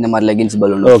 இந்த மாதிரி லெகின்ஸ்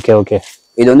பலூன். Okay okay.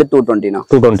 இது வந்து 220னா.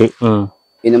 220.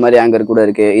 இந்த மாதிரி ஹேங்கர் கூட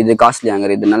இருக்கு. இது காஸ்ட்லி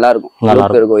ஹேங்கர். இது நல்லா இருக்கும். நல்லா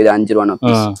இருக்கும். இது 5 ரூபாய்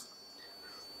பீஸ்.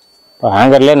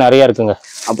 ஹேங்கர்லயே நிறைய இருக்குங்க.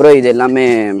 அப்புறம் இது எல்லாமே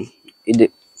இது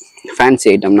ஃபேன்சி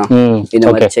ஐட்டம்னா. இந்த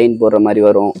மாதிரி செயின் போடுற மாதிரி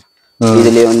வரும்.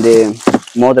 இதுலயே வந்து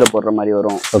மோதிர போடுற மாதிரி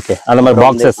வரும். ஓகே. அந்த மாதிரி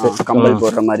பாக்ஸஸ் கம்பல்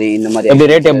போடுற மாதிரி இந்த மாதிரி. எப்படி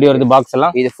ரேட் எப்படி வருது பாக்ஸ்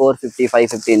எல்லாம்? இது 450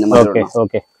 550 இந்த மாதிரி வரும்.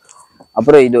 ஓகே.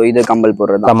 அப்புறம் இது கம்பல்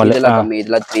போடுறது. இதெல்லாம் கம்மி.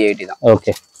 இதெல்லாம் 380 தான்.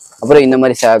 ஓகே. அப்புறம் இந்த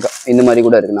மாதிரி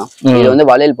கூட இருக்குனா. இது வந்து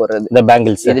வளையல் போடுறது. இந்த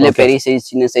பேங்கிள்ஸ். இதுல பெரிய சைஸ்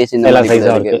சின்ன சைஸ் இந்த மாதிரி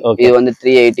இருக்கு. இது வந்து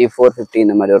 380 450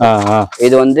 இந்த மாதிரி வரும்.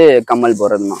 இது வந்து கம்மல்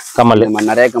போடுறதுமா. கம்மல்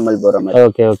நிறைய கம்மல் போடுற மாதிரி.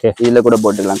 Okay okay. இதுல கூட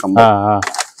போட்டுக்கலாம் கம்மல்.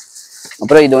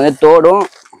 அப்புறம் இது வந்து தோடும்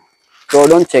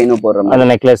செயினும் போடுற மாதிரி. அந்த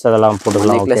நெக்லஸ் அதெல்லாம்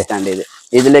போட்டுக்கலாம். நெக்லஸ் ஸ்டாண்ட் இது.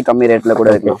 இதுல கம்மி ரேட்ல கூட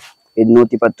இருக்கு. இது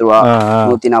 110 ரூபாய்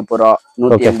 140 ரூபாய்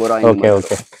 180 ரூபாய். Okay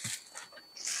okay.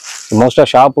 மோஸ்டா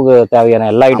ஷாப்புக்கு தேவையான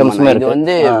எல்லா ஐட்டம்ஸுமே இருக்கு. இது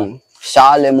வந்து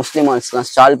ஷால் முஸ்லிம்ஸ்லாம்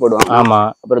ஷால் போடுவாங்க. ஆமா.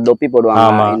 அப்புறம் தொப்பி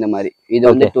போடுவாங்க இந்த மாதிரி. இது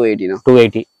வந்து 280 தான்.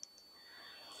 280.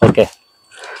 ஓகே.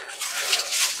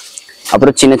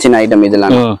 அப்புறம் சின்ன சின்ன ஐட்டம்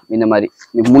இதெல்லாம் இந்த மாதிரி.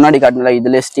 முன்னாடி காட்டுனல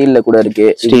இதுல ஸ்டீல்ல கூட இருக்கு.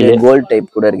 இதுல கோல்ட்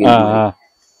டைப் கூட இருக்கு.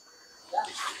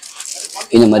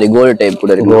 இந்த மாதிரி கோல்ட் டைப்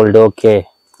கூட இருக்கு. கோல்ட். ஓகே.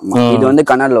 இது வந்து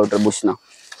கனர்ல ஓட்டர் புஷ்னா.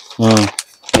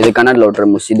 இது கனர்ல ஓட்டர்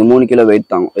புஷ். இது 3 கிலோ வெயிட்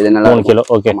தாங்கும். இது நல்லா 3 கிலோ.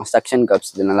 ஓகே. சக்ஷன்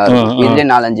கப்ஸ் இது நல்லா இருக்கும். இதுல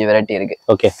 4-5 வெரைட்டி இருக்கு.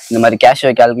 ஓகே. இந்த மாதிரி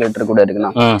கேஷுவல் கால்குலேட்டர் கூட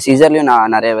இருக்குனா. சிசர்லயும்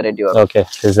நிறைய வெரைட்டி வரும். ஓகே.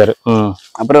 சிசர்.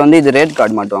 அப்புறம் வந்து இது ரேட்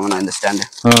கார்டு மாட்டுவாங்கனா இந்த ஸ்டாண்ட்.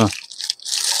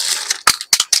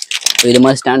 இது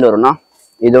மாதிரி ஸ்டாண்ட் வரும்னா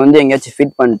இது வந்து எங்கயாச்சும்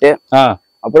ஃபிட் பண்ணிட்டு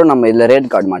அப்புறம் நம்ம இதுல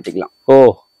ரேட் கார்டு மாட்டிக்கலாம். ஓ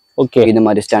ஓகே. இந்த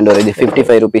மாதிரி ஸ்டாண்ட் வரும். இது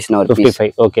 55 ரூபீஸ்னா ஒரு பீஸ்.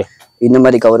 55. ஓகே. இந்த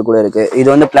மாதிரி கவர் கூட இருக்கு. இது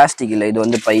வந்து பிளாஸ்டிக் இல்ல. இது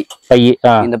வந்து பை.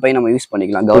 இந்த பை நம்ம யூஸ்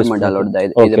பண்ணிக்கலாம். கவர்மெண்ட் அலோட் தான்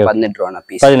இது. இது 18 ரூபாய்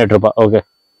பீஸ். 18 ரூபாய். ஓகே.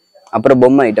 அப்புறம்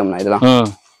பொம்மை ஐட்டம்னா இதெல்லாம்.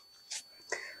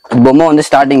 பொம்மை வந்து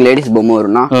ஸ்டார்டிங் லேடிஸ் பொம்மை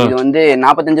வரும்னா இது வந்து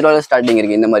 45 ரூபாயில ஸ்டார்டிங்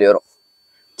இருக்கு. இந்த மாதிரி வரும்.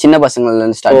 சின்ன பசங்கள்ல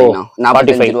இருந்து ஸ்டார்டிங்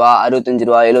 45 ரூபாய் 65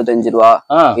 ரூபாய் 75 ரூபாய்.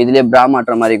 இதுலயே பிரா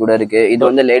மாட்டுற மாதிரி கூட இருக்கு. இது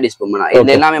வந்து லேடிஸ் பொம்மை.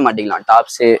 இதுல எல்லாமே மாட்டிக்கலாம்.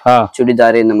 டாப்ஸ்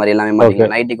சுடிதார் இந்த மாதிரி எல்லாமே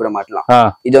மாட்டிக்கலாம். நைட்டி கூட மாட்டலாம்.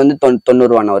 இது வந்து 90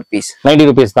 ரூபாய் ஒரு பீஸ். 90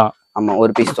 ரூபீஸ் தான். ஆமா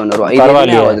ஒரு பீஸ் 90 ரூபாய்.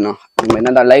 இது ஆகுதுன்னா நம்ம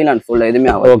என்னடா லைன் அண்ட் ஃபுல் எதுவுமே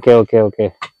ஆகும். Okay okay okay.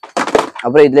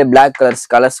 அப்புறம் இதுல பிளாக்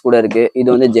கலர்ஸ் கூட இருக்கு. இது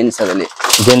வந்து ஜென்ஸ் அதுல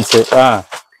ஜென்ஸ்.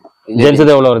 ஜென்ஸ்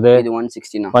எவ்வளவு வருது? இது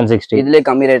 160 னா. 160. இதுல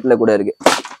கம்மி ரேட்ல கூட இருக்கு.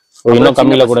 இன்னும்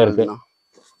கம்மியில கூட இருக்கு.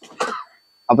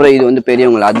 அப்புறம் இது வந்து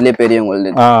பெரியவங்க அதுலயே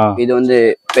பெரியவங்க. இது வந்து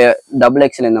டபுள்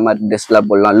எக்ஸ்எல் இந்த மாதிரி ட்ரெஸ் எல்லாம்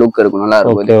போடலாம். லுக் இருக்கும் நல்லா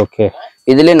இருக்கும். Okay okay.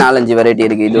 இதுலயே 4-5 வெரைட்டி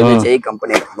இருக்கு. இது வந்து ஜெய்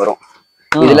கம்பெனி வரும்.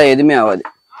 இதுல எதுவுமே ஆகாது.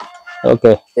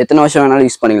 ஓகே. எத்தனை வருஷம் வேணாலும்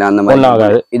யூஸ் பண்ணிக்கலாம் அந்த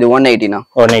மாதிரி. இது 180 னா.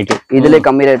 180. இதுலயே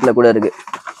கம்மி ரேட்ல கூட இருக்கு.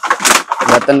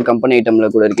 ரத்தன் கம்பெனி ஐட்டம்ல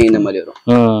கூட இருக்கு. இந்த மாதிரி வரும்.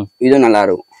 இதுவும் நல்லா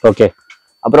இருக்கும். ஓகே.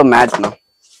 அப்புறம் மேட்னா.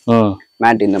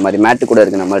 மேட் இந்த மாதிரி மேட் கூட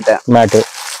இருக்கு நம்மள்ட்ட. மேட்.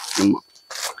 ஆமா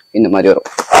இந்த மாதிரி வரும்.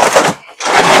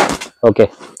 ஓகே.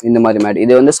 இந்த மாதிரி மேட்.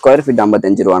 இது வந்து ஸ்கொயர் ஃபீட்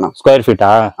 55 ரூபானா. ஸ்கொயர் ஃபீட்டா?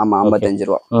 ஆமா 55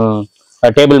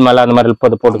 ரூபாய். டேபிள் மேல அந்த மாதிரி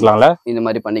போட்டுக்கலாம்ல. இந்த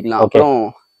மாதிரி பண்ணிக்கலாம். அப்புறம்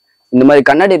இந்த மாதிரி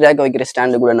கண்ணாடி ரேக் வைக்கிற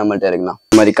ஸ்டாண்ட் கூட நம்மள்ட்ட இருக்குண்ணா.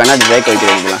 இந்த மாதிரி கண்ணாடி ரேக்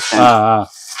வைக்கிறதுலாம்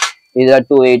ஸ்டாண்ட். இது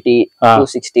 280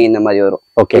 260 இந்த மாதிரி வரும்.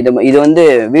 ஓகே. இது வந்து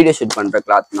வீடியோ ஷூட் பண்ற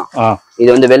கிளாத்னா. இது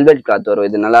வந்து வெல்வெட் கிளாத் வரும்.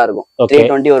 இது நல்லா இருக்கும்.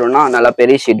 320 வரும்னா நல்லா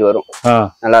பெரிய ஷீட் வரும்.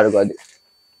 நல்லா இருக்கும் அது.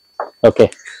 ஓகே.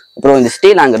 அப்புறம் இந்த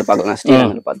ஸ்டீல் ஹேங்கர் பார்க்கலாம். ஸ்டீல்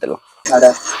ஹேங்கர் பார்த்துக்கலாம்.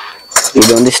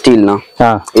 இது வந்து ஸ்டீல்னா.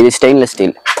 இது ஸ்டெயின்லெஸ்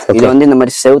ஸ்டீல். இது வந்து இந்த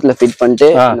மாதிரி செவுத்துல ஃபிட் பண்ணிட்டு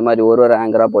இந்த மாதிரி ஒரு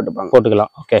ஆங்கரா போட்டுக்கலாம்.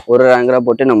 ஓகே, ஒரு ஆங்கரா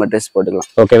போட்டு நம்ம ட்ரெஸ் போட்டுக்கலாம்.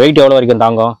 ஓகே, வெயிட் எவ்வளவு வரைக்கும்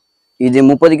தாங்கும்? இது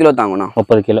 30 கிலோ தாங்கண்ணா.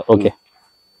 30 கிலோ. ஓகே,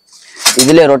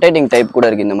 இதுல ரொட்டேட்டிங் டைப் கூட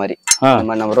இருக்கு. இந்த மாதிரி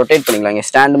நம்ம ரொட்டேட் பண்ணிக்கலாம். இங்க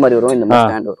ஸ்டாண்ட் மாதிரி வரும், இந்த மாதிரி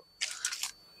ஸ்டாண்ட் வரும்.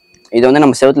 இது வந்து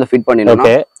நம்ம செவுத்துல ஃபிட்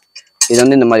பண்ணிடணும். இது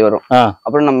வந்து இந்த மாதிரி வரும்.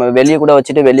 அப்புறம் நம்ம வெளிய கூட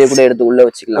வச்சிட்டு வெளிய கூட எடுத்து உள்ள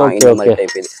வச்சுக்கலாம். இந்த மாதிரி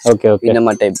டைப் இது. ஓகே ஓகே, இந்த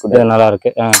மாதிரி டைப் கூட நல்லா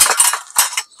இருக்கு.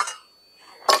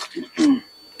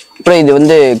 அப்புறம் இது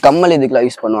வந்து கம்மல் இதுக்குலாம்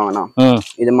யூஸ் பண்ணுவாங்கண்ணா.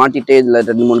 இது மாட்டிட்டு இதுல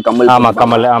 2-3 கம்மல்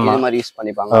இந்த மாதிரி யூஸ்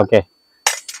பண்ணிப்பாங்க. ஓகே,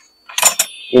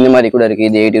 இந்த மாதிரி கூட இருக்கு.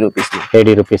 இது 80 ரூபீஸ்.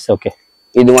 80 ரூபீஸ். ஓகே,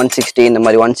 இது 160, இந்த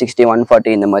மாதிரி 160,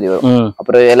 140 இந்த மாதிரி வரும்.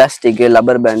 அப்புறம் எலாஸ்டிக்,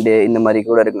 லப்பர் பேண்ட் இந்த மாதிரி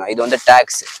கூட இருக்குண்ணா. இது வந்து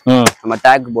டாக்ஸ், நம்ம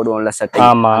டாக் போடுவோம்ல சட்டை,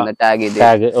 அந்த டாக். இது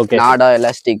நாடா,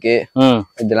 எலாஸ்டிக்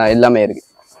இதெல்லாம் எல்லாமே இருக்கு.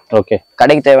 ஓகே,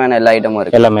 கடைக்கு தேவையான எல்லா ஐட்டமும்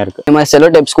இருக்கு, எல்லாமே இருக்கு. இந்த மாதிரி செலோ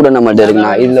டைப்ஸ் கூட நம்ம இருக்குண்ணா.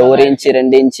 இதுல 1 இன்ச்,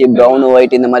 2 இன்ச், பிரவுன்,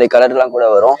 ஒயிட் இந்த மாதிரி கலர் எல்லாம் கூட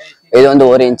வரும். இது வந்து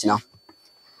 1 இன்ச்னா.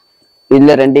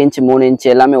 இதுல 2 இன்ச், 3 இன்ச்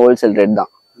எல்லாமே ஹோல்சேல் ரேட்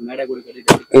தான்.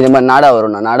 இது மாதிரி நாடா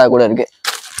வரும்ண்ணா. நாடா கூட இருக்கு.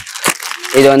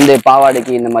 இது வந்து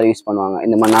பாவாடைக்கு இந்த மாதிரி யூஸ் பண்ணுவாங்க.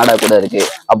 இந்த மாதிரி நாடா கூட இருக்கு.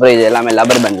 அப்புறம் இது எல்லாமே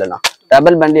லப்பர் பேண்ட்ல.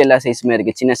 ரப்பர் பேண்ட் எல்லா சைஸுமே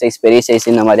இருக்கு. சின்ன சைஸ், பெரிய சைஸ்,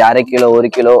 இந்த மாதிரி 1/2 கிலோ, 1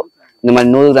 கிலோ இந்த மாதிரி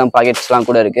 100 கிராம் பாக்கெட்ஸ் எல்லாம்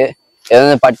கூட இருக்கு. இது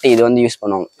வந்து பட்டி, இது வந்து யூஸ்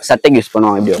பண்ணுவாங்க, சட்டைக்கு யூஸ்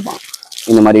பண்ணுவாங்க. இப்படி வைப்பாங்க,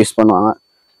 இந்த மாதிரி யூஸ் பண்ணுவாங்க.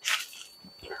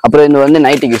 அப்புறம் இது வந்து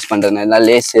நைட்டுக்கு யூஸ் பண்றது எல்லாம்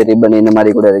லேஸ், ரிப்பன் இந்த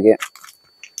மாதிரி கூட இருக்கு.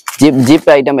 ஜீப்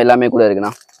ஐட்டம் எல்லாமே கூட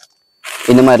இருக்குண்ணா.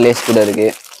 இந்த மாதிரி லேஸ் கூட இருக்கு.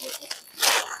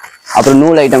 அப்புறம்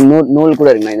நூல் ஐட்டம், நூல் கூட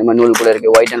இருக்குண்ணா. இந்த மாதிரி நூல் கூட இருக்கு.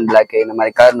 ஒயிட் அண்ட் பிளாக் இந்த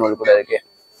மாதிரி கலர் நூல் கூட இருக்கு.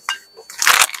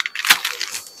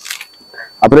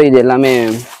 அப்புறம் இது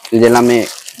எல்லாமே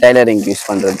டைலரிங் யூஸ்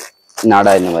பண்றது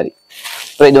நாடா இந்த மாதிரி.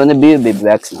 அப்புறம் இது வந்து பிபிபி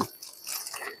வேக்ஸ்ண்ணா.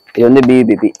 இது வந்து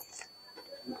பிபிபி.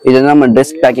 இது வந்து நம்ம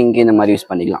ட்ரெஸ் பேக்கிங்க்கு இந்த மாதிரி யூஸ்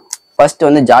பண்ணிக்கலாம். ஃபர்ஸ்ட்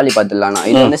வந்து ஜாலி பார்த்துடலாம்.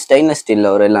 இது வந்து ஸ்டெயின்லெஸ் ஸ்டீல்ல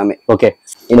வரும் எல்லாமே. ஓகே,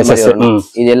 இந்த மாதிரி வரும்.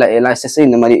 இது எல்லா செஸ்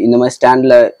இந்த மாதிரி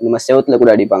ஸ்டாண்ட்ல இந்த மாதிரி செவுத்துல கூட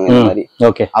அடிப்பாங்க இந்த மாதிரி.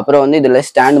 ஓகே, அப்புறம் வந்து இதுல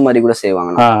ஸ்டாண்ட் மாதிரி கூட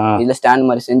செய்வாங்க. இதுல ஸ்டாண்ட்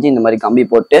மாதிரி செஞ்சு இந்த மாதிரி கம்பி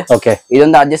போட்டு. ஓகே, இது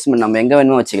வந்து அட்ஜஸ்ட்மெண்ட் நம்ம எங்க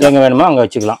வேணுமோ வச்சுக்கலாம். எங்க வேணுமோ அங்க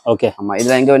வச்சுக்கலாம். ஓகே, ஆமா,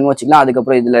 இதுல எங்க வேணுமோ வச்சுக்கலாம்.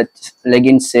 அதுக்கப்புறம் இதுல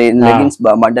லெகின்ஸ்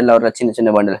பண்டல்ல வர சின்ன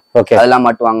சின்ன பண்டல் அதெல்லாம்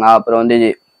மாட்டுவாங்க. அப்புறம் வந்து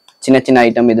சின்ன சின்ன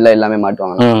ஐட்டம் இதுல எல்லாமே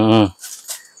மாட்டுவாங்க.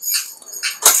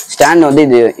 ஸ்டாண்ட் வந்து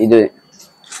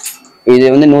இது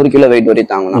வந்து 100 கிலோ வெயிட் வரை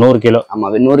தாங்கணும். 100 கிலோ. ஆமா,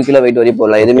 100 கிலோ வெயிட் வரை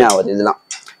போடலாம். எதுவுமே ஆகாது. இதெல்லாம்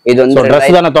இது வந்து Dress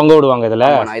தான தொங்க விடுவாங்க இதுல.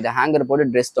 இது ஹேங்கர் போட்டு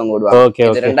Dress தொங்க விடுவாங்க.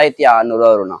 இது 2600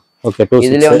 ரூபாய் வரும்னா. ஓகே,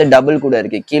 இதுல வந்து டபுள் கூட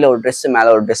இருக்கு. கீழ ஒரு Dress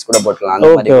மேல ஒரு Dress கூட போட்டுக்கலாம்.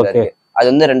 அந்த மாதிரி கூட இருக்கு. அது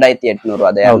வந்து 2800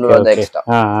 ரூபாய். அது 200 ரூபாய் எக்ஸ்ட்ரா.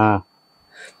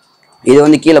 இது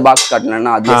வந்து கீழ பாக்ஸ்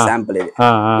காட்டலன்னா அதுல சாம்பிள்.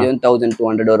 இது வந்து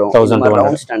 1200 வரும்.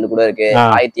 ரவுண்ட் ஸ்டாண்ட் கூட இருக்கு.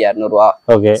 1200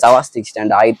 ரூபாய். சவாஸ்டிக்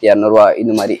ஸ்டாண்ட் 1200 ரூபாய்.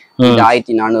 இந்த மாதிரி இது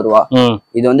 1400 ரூபாய்.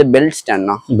 இது வந்து பெல்ட்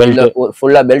ஸ்டாண்ட்னா,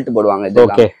 ஃபுல்லா பெல்ட் போடுவாங்க.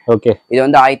 இது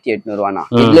வந்து 1800 ரூபாய்னா.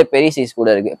 இதுல பெரிய சைஸ்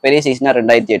கூட இருக்கு. பெரிய சைஸ்னா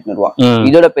 2800 ரூபாய்.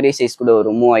 இதோட பெரிய சைஸ் கூட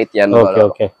ஒரு 3200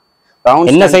 ரூபாய்.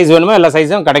 என்ன சைஸ் வேணுமோ எல்லா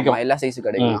சைஸும் கிடைக்கும். எல்லா சைஸும்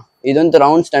கிடைக்கும். இது வந்து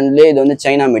ரவுண்ட் ஸ்டாண்ட்லயே இது வந்து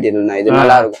சைனா மெட்டீரியல்னா. இது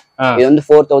நல்லா இருக்கும். இது வந்து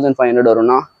 4500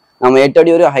 வரும்னா. நம்ம 8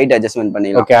 அடி வரை ஹைட் அட்ஜஸ்ட்மென்ட்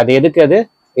பண்ணிக்கலாம். ஓகே, அது எதுக்கு? அது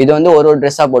இது வந்து ஒரு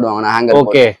ட்ரெஸ்ஸா போடுவாங்க ஹேங்கர்.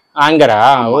 ஓகே, ஹேங்கரா.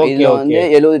 ஓகே, இது வந்து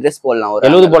 70 Dress போடலாம். ஒரு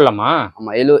 70 போடலாமா?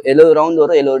 ஆமா, 70 ரவுண்ட்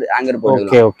வரும். 70 ஹேங்கர்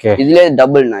போடலாம். ஓகே ஓகே, இதுல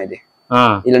டபுள்னா. இது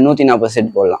இதுல 140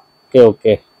 செட் போடலாம். Okay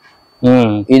okay.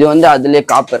 இது வந்து அதுலயே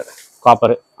காப்பர்.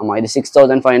 ஆமா, இது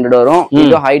 6500 வரும்.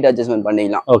 இது ஹைட் அட்ஜஸ்ட்மென்ட்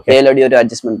பண்ணிக்கலாம். 7 அடி வரை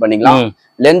அட்ஜஸ்ட்மென்ட் பண்ணிக்கலாம்.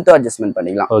 லென்த் அட்ஜஸ்ட்மென்ட்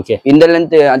பண்ணிக்கலாம். ஓகே, இந்த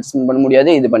லென்த் அட்ஜஸ்ட்மென்ட் பண்ண முடியாது,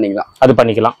 இது பண்ணிக்கலாம். அது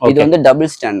பண்ணிக்கலாம். இது வந்து டபுள்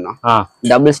ஸ்டாண்ட்னா.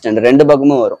 டபுள் ஸ்டாண்ட் ரெண்டு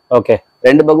பக்கமும் வரும். ஓகே,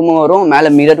 ரெண்டு பக்கமும் வரும். மேல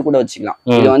மிரர் கூட வச்சுக்கலாம்.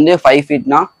 இது வந்து 5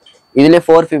 ஃபீட்னா. இதுல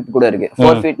 4 ஃபீட் கூட இருக்கு.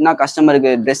 4 ஃபீட்னா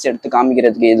கஸ்டமருக்கு Dress எடுத்து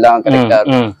காமிக்கிறதுக்கு இதெல்லாம் கரெக்டா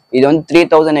இருக்கும். இது வந்து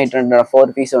 3800.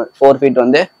 4 ஃபீட்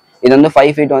வந்து இது வந்து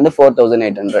 5 ஃபீட் வந்து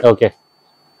 4800. ஓகே,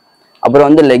 அப்புறம்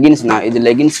வந்து லெகின்ஸ்னா. இது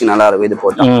லெகின்ஸ்க்கு நல்லா இருக்கும். இது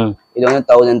போட்டா இது வந்து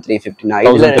 1350.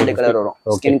 இதுல 2 கலர் வரும்.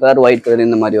 ஸ்கின் கலர், ஒயிட் கலர்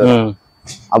இந்த மாதிரி வரும்.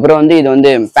 அப்புறம் வந்து இது வந்து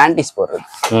பேண்டிஸ் போடுறது.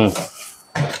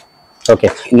 ஓகே,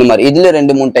 இந்த மாதிரி இதுல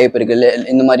 2-3 டைப் இருக்கு.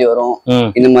 இந்த மாதிரி வரும்.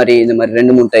 இந்த மாதிரி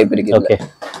 2-3 டைப் இருக்கு. ஓகே,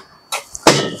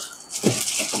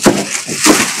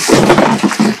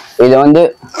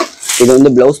 இது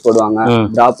வந்து பிளவுஸ் போடுவாங்க,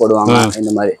 டிரா போடுவாங்க.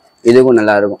 இந்த மாதிரி இதுக்கும்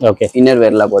நல்லா இருக்கும். ஓகே, இன்னர்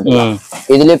வேர்லாம் போட்டுக்கலாம்.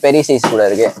 இதுலயே பெரிய சைஸ் கூட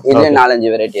இருக்கு. இதுல 4-5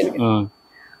 வெரைட்டி இருக்கு.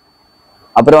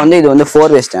 அப்புறம் வந்து இது வந்து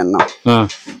 4-வே ஸ்டாண்ட் தான்.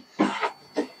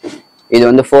 இது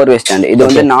வந்து 4-வே ஸ்டாண்ட். இது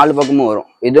வந்து 4 பக்கமும் வரும்.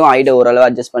 இதுவும் ஹைட் ஓரளவு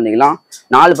அட்ஜஸ்ட் பண்ணிக்கலாம்.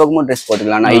 4 பக்கமும் Dress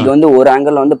போட்டுக்கலாம். இது வந்து ஒரு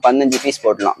ஆங்கிள் வந்து 15 பீஸ்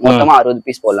போடலாம். மொத்தமா 60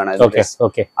 பீஸ் போடலாம்.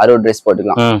 60 Dress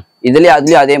போட்டுக்கலாம்.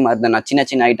 அதுலயும் அதே மாதிரி தான். சின்ன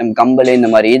சின்ன ஐட்டம், கம்பல் இந்த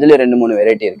மாதிரி இதுல 2-3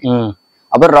 வெரைட்டி இருக்கு.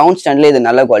 அப்புறம் ரவுண்ட் ஸ்டாண்ட்ல இது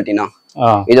நல்ல குவாலிட்டினா.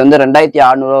 இது வந்து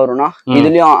 2600 வரும்னா.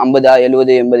 இதுலயும் 50,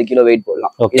 70, 80 கிலோ வெயிட்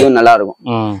போடலாம். இதுவும் நல்லா இருக்கும்.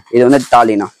 இது வந்து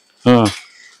டாலினா.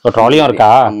 ட்ராலியும் இருக்கா?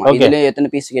 இதுல எத்தனை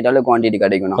பீஸ் கேட்டாலும் குவாண்டிட்டி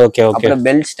கிடைக்கும். அப்புறம்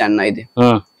பெல்ட் ஸ்டாண்ட்னா. இது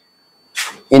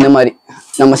இந்த மாதிரி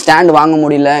நம்ம ஸ்டாண்ட் வாங்க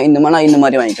முடியல இந்த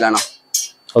மாதிரி வாங்கிக்கலாம்.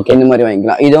 ஓகே, இந்த மாதிரி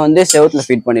வாங்கிக்கலாம். இது வந்து செவுத்துல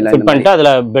ஃபிட் பண்ணிடலாம். ஃபிட் பண்ணிட்டு அதுல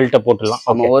பெல்ட்ட போட்டுடலாம்.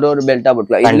 ஆமா, ஒரு பெல்ட்டா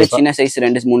போட்டுக்கலாம். இதுல சின்ன சைஸ்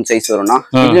 2-3 சைஸ் வரும்னா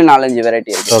இதுல 4-5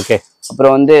 வெரைட்டி இருக்கு. ஓகே,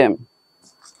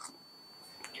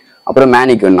 அப்புறம்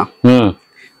மேனிக்வின்னா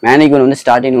மேனிக்வின் வந்து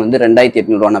ஸ்டார்டிங் வந்து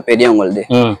 2800 ரூபா பெரியவங்களுக்கு.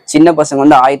 சின்ன பசங்க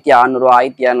வந்து 1600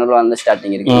 1200 அந்த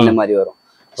ஸ்டார்டிங் இருக்கு. இந்த மாதிரி வரும்.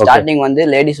 ஸ்டார்டிங் வந்து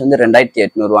லேடிஸ் வந்து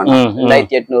 2800 ரூபா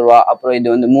 2800 ரூபா. அப்புறம் இது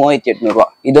வந்து 3800 ரூபா.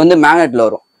 இது வந்து மேக்னெட்ல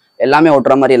வரும். எல்லாமே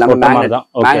ஒட்டுற மாதிரி எல்லாமே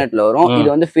மேக்னெட்ல வரும். இது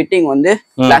வந்து ஃபிட்டிங் வந்து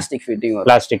பிளாஸ்டிக் ஃபிட்டிங் வரும்.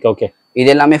 பிளாஸ்டிக். ஓகே, இது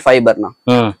எல்லாமே ஃபைபர்னா.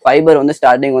 ஃபைபர் வந்து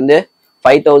ஸ்டார்டிங் வந்து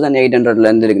 5800ல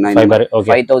இருந்து இருக்குண்ணா.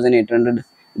 5800,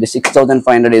 இது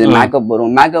 6500. இது மேக்கப்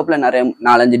வரும். மேக்கப்ல நிறைய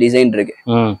 4-5 டிசைன் இருக்கு.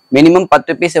 மினிமம்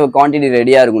 10 பீஸ் குவான்டிட்டி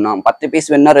ரெடியா இருக்கும்னா 10 பீஸ்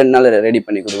வேணா 2 நாள் ரெடி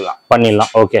பண்ணி கொடுக்கலாம்.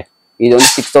 பண்ணிடலாம். ஓகே, இது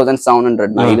வந்து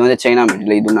 6700. இது வந்து சைனா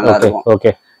மெட்டீரியல். இது நல்லா இருக்கும்.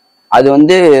 ஓகே, அது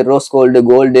வந்து ரோஸ்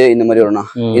கோல்டு இந்த மாதிரி வரும்னா.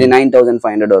 இது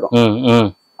 9500 வரும்.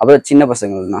 அப்புறம் சின்ன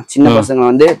பசங்க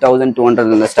வந்து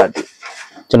 1200 இருந்து ஸ்டார்டிங்.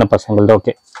 சின்ன பசங்க.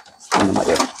 ஓகே, இந்த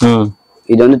மாதிரி வரும்.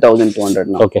 இது வந்து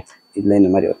 1200. ஓகே, இதுல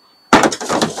இந்த மாதிரி வரும்.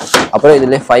 அப்புறம்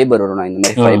இதுல ஃபைபர் வரும். இந்த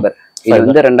மாதிரி ஃபைபர். இது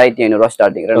வந்து 2500 ரூபா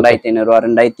ஸ்டார்டிங். 2500 ரூபா,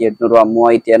 2800 ரூபா,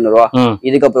 3200 ரூபா.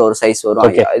 இதுக்கப்புறம் ஒரு சைஸ் வரும்.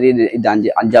 இது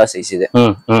 5வது சைஸ் இது.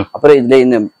 அப்புறம் இதுல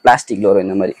இந்த பிளாஸ்டிக்ல வரும்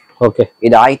இந்த மாதிரி. ஓகே,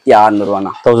 இது 1600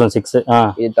 ரூபானா. 1600.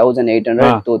 இது 1800,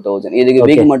 2000. இதுக்கு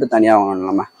விக் மட்டும் தனியா வாங்கணும்.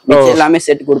 நம்ம மிச்சம் எல்லாமே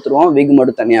செட் கொடுத்துருவோம். விக்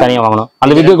மட்டும் தனியா வாங்கணும்.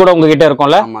 அந்த விக் கூட உங்ககிட்ட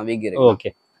இருக்கும்ல? ஆமா, விக் இருக்கு. ஓகே,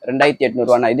 2800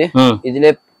 ரூபானா. இது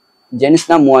இதுல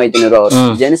ஜென்ஸ்னா 3500 ரூபா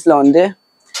வரும். ஜென்ஸ்ல வந்து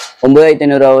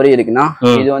 9500 ரூபா வரை இருக்குன்னா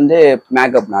இது வந்து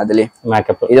மேக்கப்னா. அதுலயே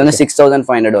மேக்கப் இது வந்து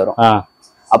 6500 வரும்.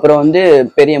 அப்புறம் வந்து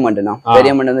பெரிய மண்டுனா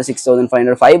வந்து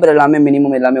 6500. ஃபைபர் எல்லாமே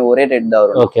மினிமம் எல்லாமே ஒரே ரேட் தான்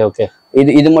வரும். ஓகே, ஓகே,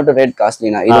 இது மட்டும் ரேட்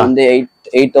காஸ்ட்லினா. இது வந்து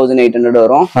 8800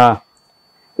 வரும்.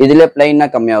 இதுல பிளைன்னா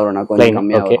கம்மியா வரும்னா, கொஞ்சம்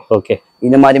கம்மியா வரும். ஓகே,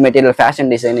 இந்த மாதிரி மெட்டீரியல்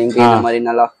ஃபேஷன் டிசைனிங் இந்த மாதிரி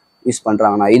நல்லா யூஸ்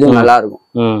பண்றாங்கனா இது நல்லா இருக்கும்.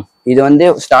 இது வந்து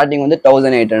ஸ்டார்டிங் வந்து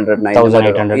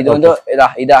 1800. இது வந்து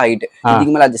இதா ஹைட்.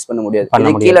 இதுக்கு மேல அட்ஜஸ்ட் பண்ண முடியாது.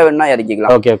 இது கீழ வேணா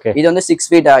இறக்கிக்கலாம். ஓகே, ஓகே, இது வந்து 6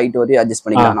 ஃபீட் ஹைட் வரை அட்ஜஸ்ட்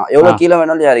பண்ணிக்கலாம். எவ்வளவு கீழ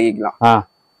வேணாலும் இறக்கிக்கலாம்.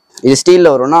 இது ஸ்டீல்ல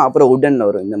வரும்னா. அப்புறம் வுடன்ல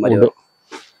வரும். இந்த மாதிரி வரும்.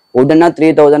 வுடன்னா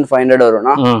 3500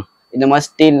 வரும்னா. இந்த மாதிரி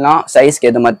ஸ்டீல்னா சைஸ்க்கு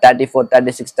ஏத்த மாதிரி 34,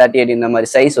 36, 38 இந்த மாதிரி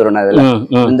சைஸ் வரும். அதுல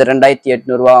இந்த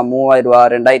 2800 ரூபா, 3000 ரூபா,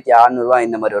 2600 ரூபா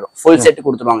இந்த மாதிரி வரும். ஃபுல் செட்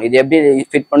கொடுத்துருவாங்க. இது எப்படி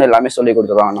ஃபிட் பண்ண எல்லாமே சொல்லி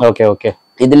கொடுத்துருவாங்க. ஓகே, ஓகே,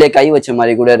 இதுல கை வச்ச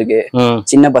மாதிரி கூட இருக்கு.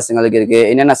 சின்ன பசங்களுக்கு இருக்கு.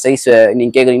 என்னென்ன சைஸ்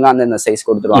நீங்க கேக்குறீங்களோ அந்த சைஸ்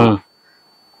கொடுத்துருவாங்க.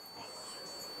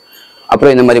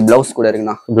 அப்புறம் இந்த மாதிரி பிளவுஸ் கூட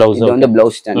இருக்குண்ணா. இது வந்து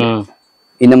பிளவுஸ் ஸ்டாண்ட்.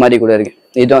 இந்த மாதிரி கூட இருக்கு.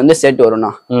 இது வந்து செட் வரும்னா.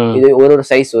 இது ஒரு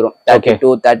சைஸ் வரும். 32,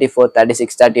 34,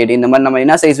 36, 38 இந்த மாதிரி நம்ம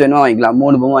என்ன சைஸ் வேணுமோ வாங்கிக்கலாம்.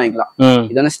 3 பொம்மை வாங்கிக்கலாம்.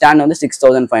 இது வந்து ஸ்டாண்ட் வந்து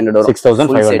 6500 வரும்.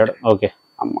 6500. ஓகே,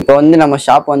 ஆமா. இப்போ வந்து நம்ம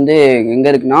ஷாப் வந்து எங்க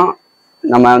இருக்குன்னா,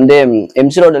 நம்ம வந்து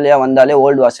எம்சி ரோட்லயே வந்தாலே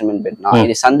ஓல்டு வாஷர்மென்பேட்னா.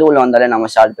 இது சந்துவுல வந்தாலே நம்ம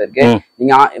ஷாப் இருக்கு.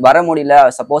 நீங்க வர முடியல,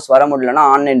 சப்போஸ் வர முடியலன்னா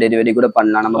ஆன்லைன் டெலிவரி கூட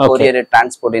பண்ணலாம். நம்ம கொரியர்,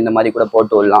 டிரான்ஸ்போர்ட் இந்த மாதிரி கூட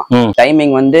போட்டு விடலாம்.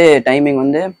 டைமிங்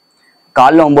வந்து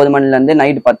காலைல 9 மணில இருந்து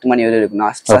நைட் 10 மணி வரை இருக்குண்ணா.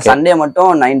 சண்டே மட்டும்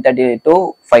 9:30 to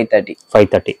 5:30.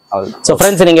 சோ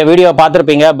ஃப்ரெண்ட்ஸ், நீங்க வீடியோ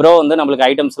பாத்திருப்பீங்க. ப்ரோ வந்து நம்மளுக்கு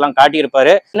ஐட்டம்ஸ் எல்லாம்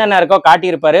காட்டியிருப்பாரு. என்னென்ன இருக்கோ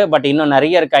காட்டியிருப்பாரு. பட் இன்னும்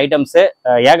நிறைய இருக்கு ஐட்டம்ஸ்.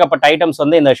 ஏகப்பட்ட ஐட்டம்ஸ்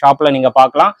வந்து இந்த ஷாப்ல நீங்க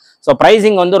பார்க்கலாம். ஸோ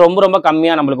பிரைசிங் வந்து ரொம்ப ரொம்ப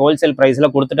கம்மியா நம்மளுக்கு ஹோல்சேல்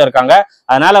பிரைஸ்ல கொடுத்துட்டு இருக்காங்க.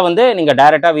 அதனால வந்து நீங்க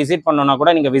டைரக்டா விசிட் பண்ணணும்னா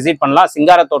கூட நீங்க விசிட் பண்ணலாம்.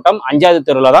 சிங்கார தோட்டம் 5வது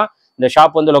தெருவுல தான் இந்த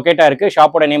ஷாப் வந்து லொகேட்டா இருக்கு.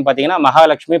 ஷாப்போட நேம் பாத்தீங்கன்னா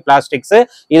மகாலட்சுமி பிளாஸ்டிக்ஸ்.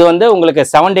 இது வந்து உங்களுக்கு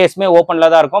 7 டேஸ்மே ஓப்பன்ல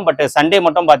தான் இருக்கும். பட் சண்டே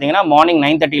மட்டும் பாத்தீங்கன்னா மார்னிங்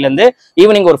 9:30ல இருந்து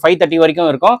ஈவினிங் ஒரு 5:30 வரைக்கும்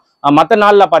இருக்கும். மற்ற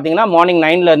நாள்ல பாத்தீங்கன்னா மார்னிங்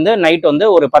 9ல இருந்து நைட் வந்து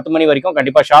ஒரு 10 மணி வரைக்கும்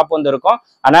கண்டிப்பா ஷாப் வந்து இருக்கும்.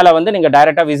 அதனால வந்து நீங்க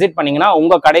டைரக்டா விசிட் பண்ணீங்கன்னா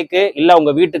உங்க கடைக்கு இல்ல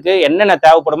உங்க வீட்டுக்கு என்னென்ன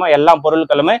தேவைப்படுமோ எல்லா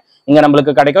பொருட்களுமே இங்க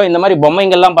நம்மளுக்கு கிடைக்கும். இந்த மாதிரி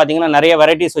பொம்மைங்கள்லாம் பாத்தீங்கன்னா நிறைய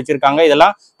வெரைட்டிஸ் வச்சிருக்காங்க.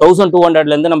 இதெல்லாம்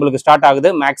 1200ல இருந்து நம்மளுக்கு ஸ்டார்ட்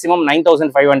ஆகுது. மேக்ஸிமம்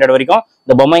 9500 வரைக்கும்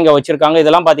இந்த பொம்மைங்க வச்சிருக்காங்க.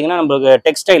 இதெல்லாம் பாத்தீங்கன்னா நம்மளுக்கு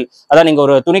டெக்ஸ்டைல், அதான் நீங்க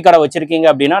ஒரு துணிக்கடை வச்சிருக்கீங்க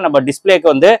அப்படின்னா நம்ம டிஸ்பிளேக்கு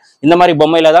வந்து இந்த மாதிரி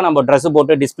பொம்மையில தான் நம்ம ட்ரெஸ்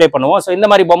போட்டு டிஸ்பிளே பண்ணுவோம். ஸோ இந்த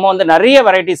மாதிரி பொம்மை வந்து நிறைய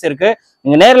வெரைட்டிஸ் இருக்கு.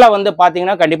 நீங்க நேர்ல வந்து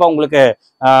பாத்தீங்கன்னா கண்டிப்பா உங்களுக்கு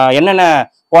என்னென்ன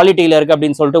குவாலிட்டியில இருக்கு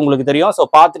அப்படின்னு சொல்லிட்டு உங்களுக்கு தெரியும். ஸோ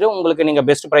பார்த்துட்டு உங்களுக்கு நீங்க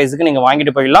பெஸ்ட் ப்ரைஸுக்கு நீங்க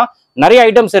வாங்கிட்டு போயிடலாம். நிறைய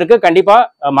ஐட்டம்ஸ் இருக்கு. கண்டிப்பா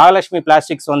மகாலட்சுமி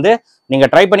பிளாஸ்டிக்ஸ் வந்து நீங்க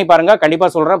ட்ரை பண்ணி பாருங்க. கண்டிப்பா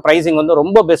சொல்றேன், பிரைசிங் வந்து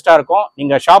ரொம்ப பெஸ்டா இருக்கும்.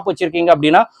 நீங்க ஷாப் வச்சிருக்கீங்க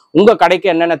அப்படின்னா உங்க கடைக்கு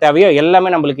என்னென்ன தேவையோ எல்லாமே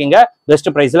நம்மளுக்கு இங்க பெஸ்ட்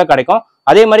பிரைஸ்ல கிடைக்கும்.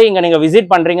 அதே மாதிரி இங்க நீங்க விசிட்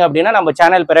பண்றீங்க அப்படின்னா நம்ம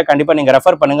சேனல் பேரை கண்டிப்பா நீங்க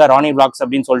ரெஃபர் பண்ணுங்க, ராணி விளாக்ஸ்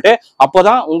அப்படின்னு சொல்லிட்டு.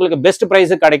 அப்போதான் உங்களுக்கு பெஸ்ட்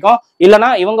பிரைஸ் கிடைக்கும். இல்லைன்னா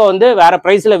இவங்க வந்து வேற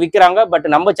பிரைஸ்ல விற்கிறாங்க. பட்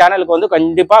நம்ம சேனலுக்கு வந்து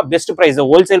கண்டிப்பா பெஸ்ட் பிரைஸ்,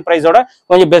 ஹோல்சேல் பிரைஸோட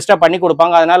கொஞ்சம் பெஸ்டா பண்ணி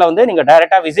கொடுப்பாங்க. அதனால வந்து நீங்க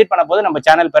டைரக்டா விசிட் பண்ண போது நம்ம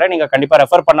சேனல் பேரை நீங்க கண்டிப்பா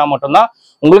ரெஃபர் பண்ணா மட்டும்தான்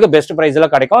உங்களுக்கு பெஸ்ட் பிரைஸ்ல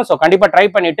கிடைக்கும். ஸோ கண்டிப்பா ட்ரை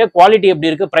பண்ணிட்டு குவாலிட்டி எப்படி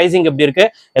இருக்கு, பிரைசிங் எப்படி இருக்கு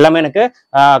எல்லாமே எனக்கு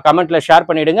கமெண்ட்ல ஷேர்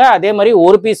பண்ணிடுங்க. அதே மாதிரி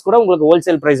ஒரு பீஸ் கூட உங்களுக்கு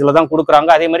ஹோல்சேல் பிரைஸ்ல தான் கொடுக்குறாங்க.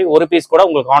 அதே மாதிரி ஒரு பீஸ் கூட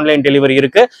உங்களுக்கு ஆன்லைன் டெலிவரி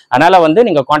இருக்கு. அதனால வந்து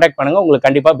நீங்க கான்டாக்ட் பண்ணுங்க. உங்களுக்கு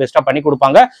கண்டிப்பா பெஸ்ட்டா பண்ணி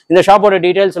கொடுப்பாங்க. இந்த ஷாப்போட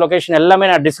டீடைல்ஸ் லொகேஷன் எல்லாமே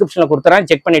நான் டிஸ்கிரிப்ஷன்ல கொடுத்துறேன்.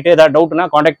 செக் பண்ணிட்டு ஏதாவது டவுட்னா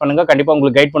கான்டாக்ட் பண்ணுங்க. கண்டிப்பா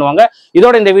உங்களுக்கு கைட் பண்ணுவாங்க.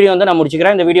 இதோட இந்த வீடியோ வந்து நான்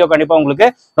முடிச்சுக்கிறேன். இந்த வீடியோ கண்டிப்பா உங்களுக்கு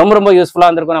ரொம்ப யூஸ்ஃபுல்லா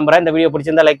இருந்திருக்கும் நம்புறேன். இந்த வீடியோ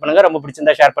பிடிச்சிருந்தா லைக் பண்ணுங்க, ரொம்ப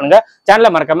பிடிச்சிருந்தா ஷேர் பண்ணுங்க.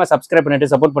 சேனலை மறக்காம சப்ஸ்கிரைப்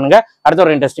பண்ணிட்டு சப்போர்ட் பண்ணுங்க. அடுத்த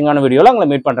ஒரு இன்ட்ரெஸ்டிங்கான வீடியோல உங்களை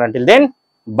மீட் பண்றேன். Till then,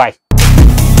 bye.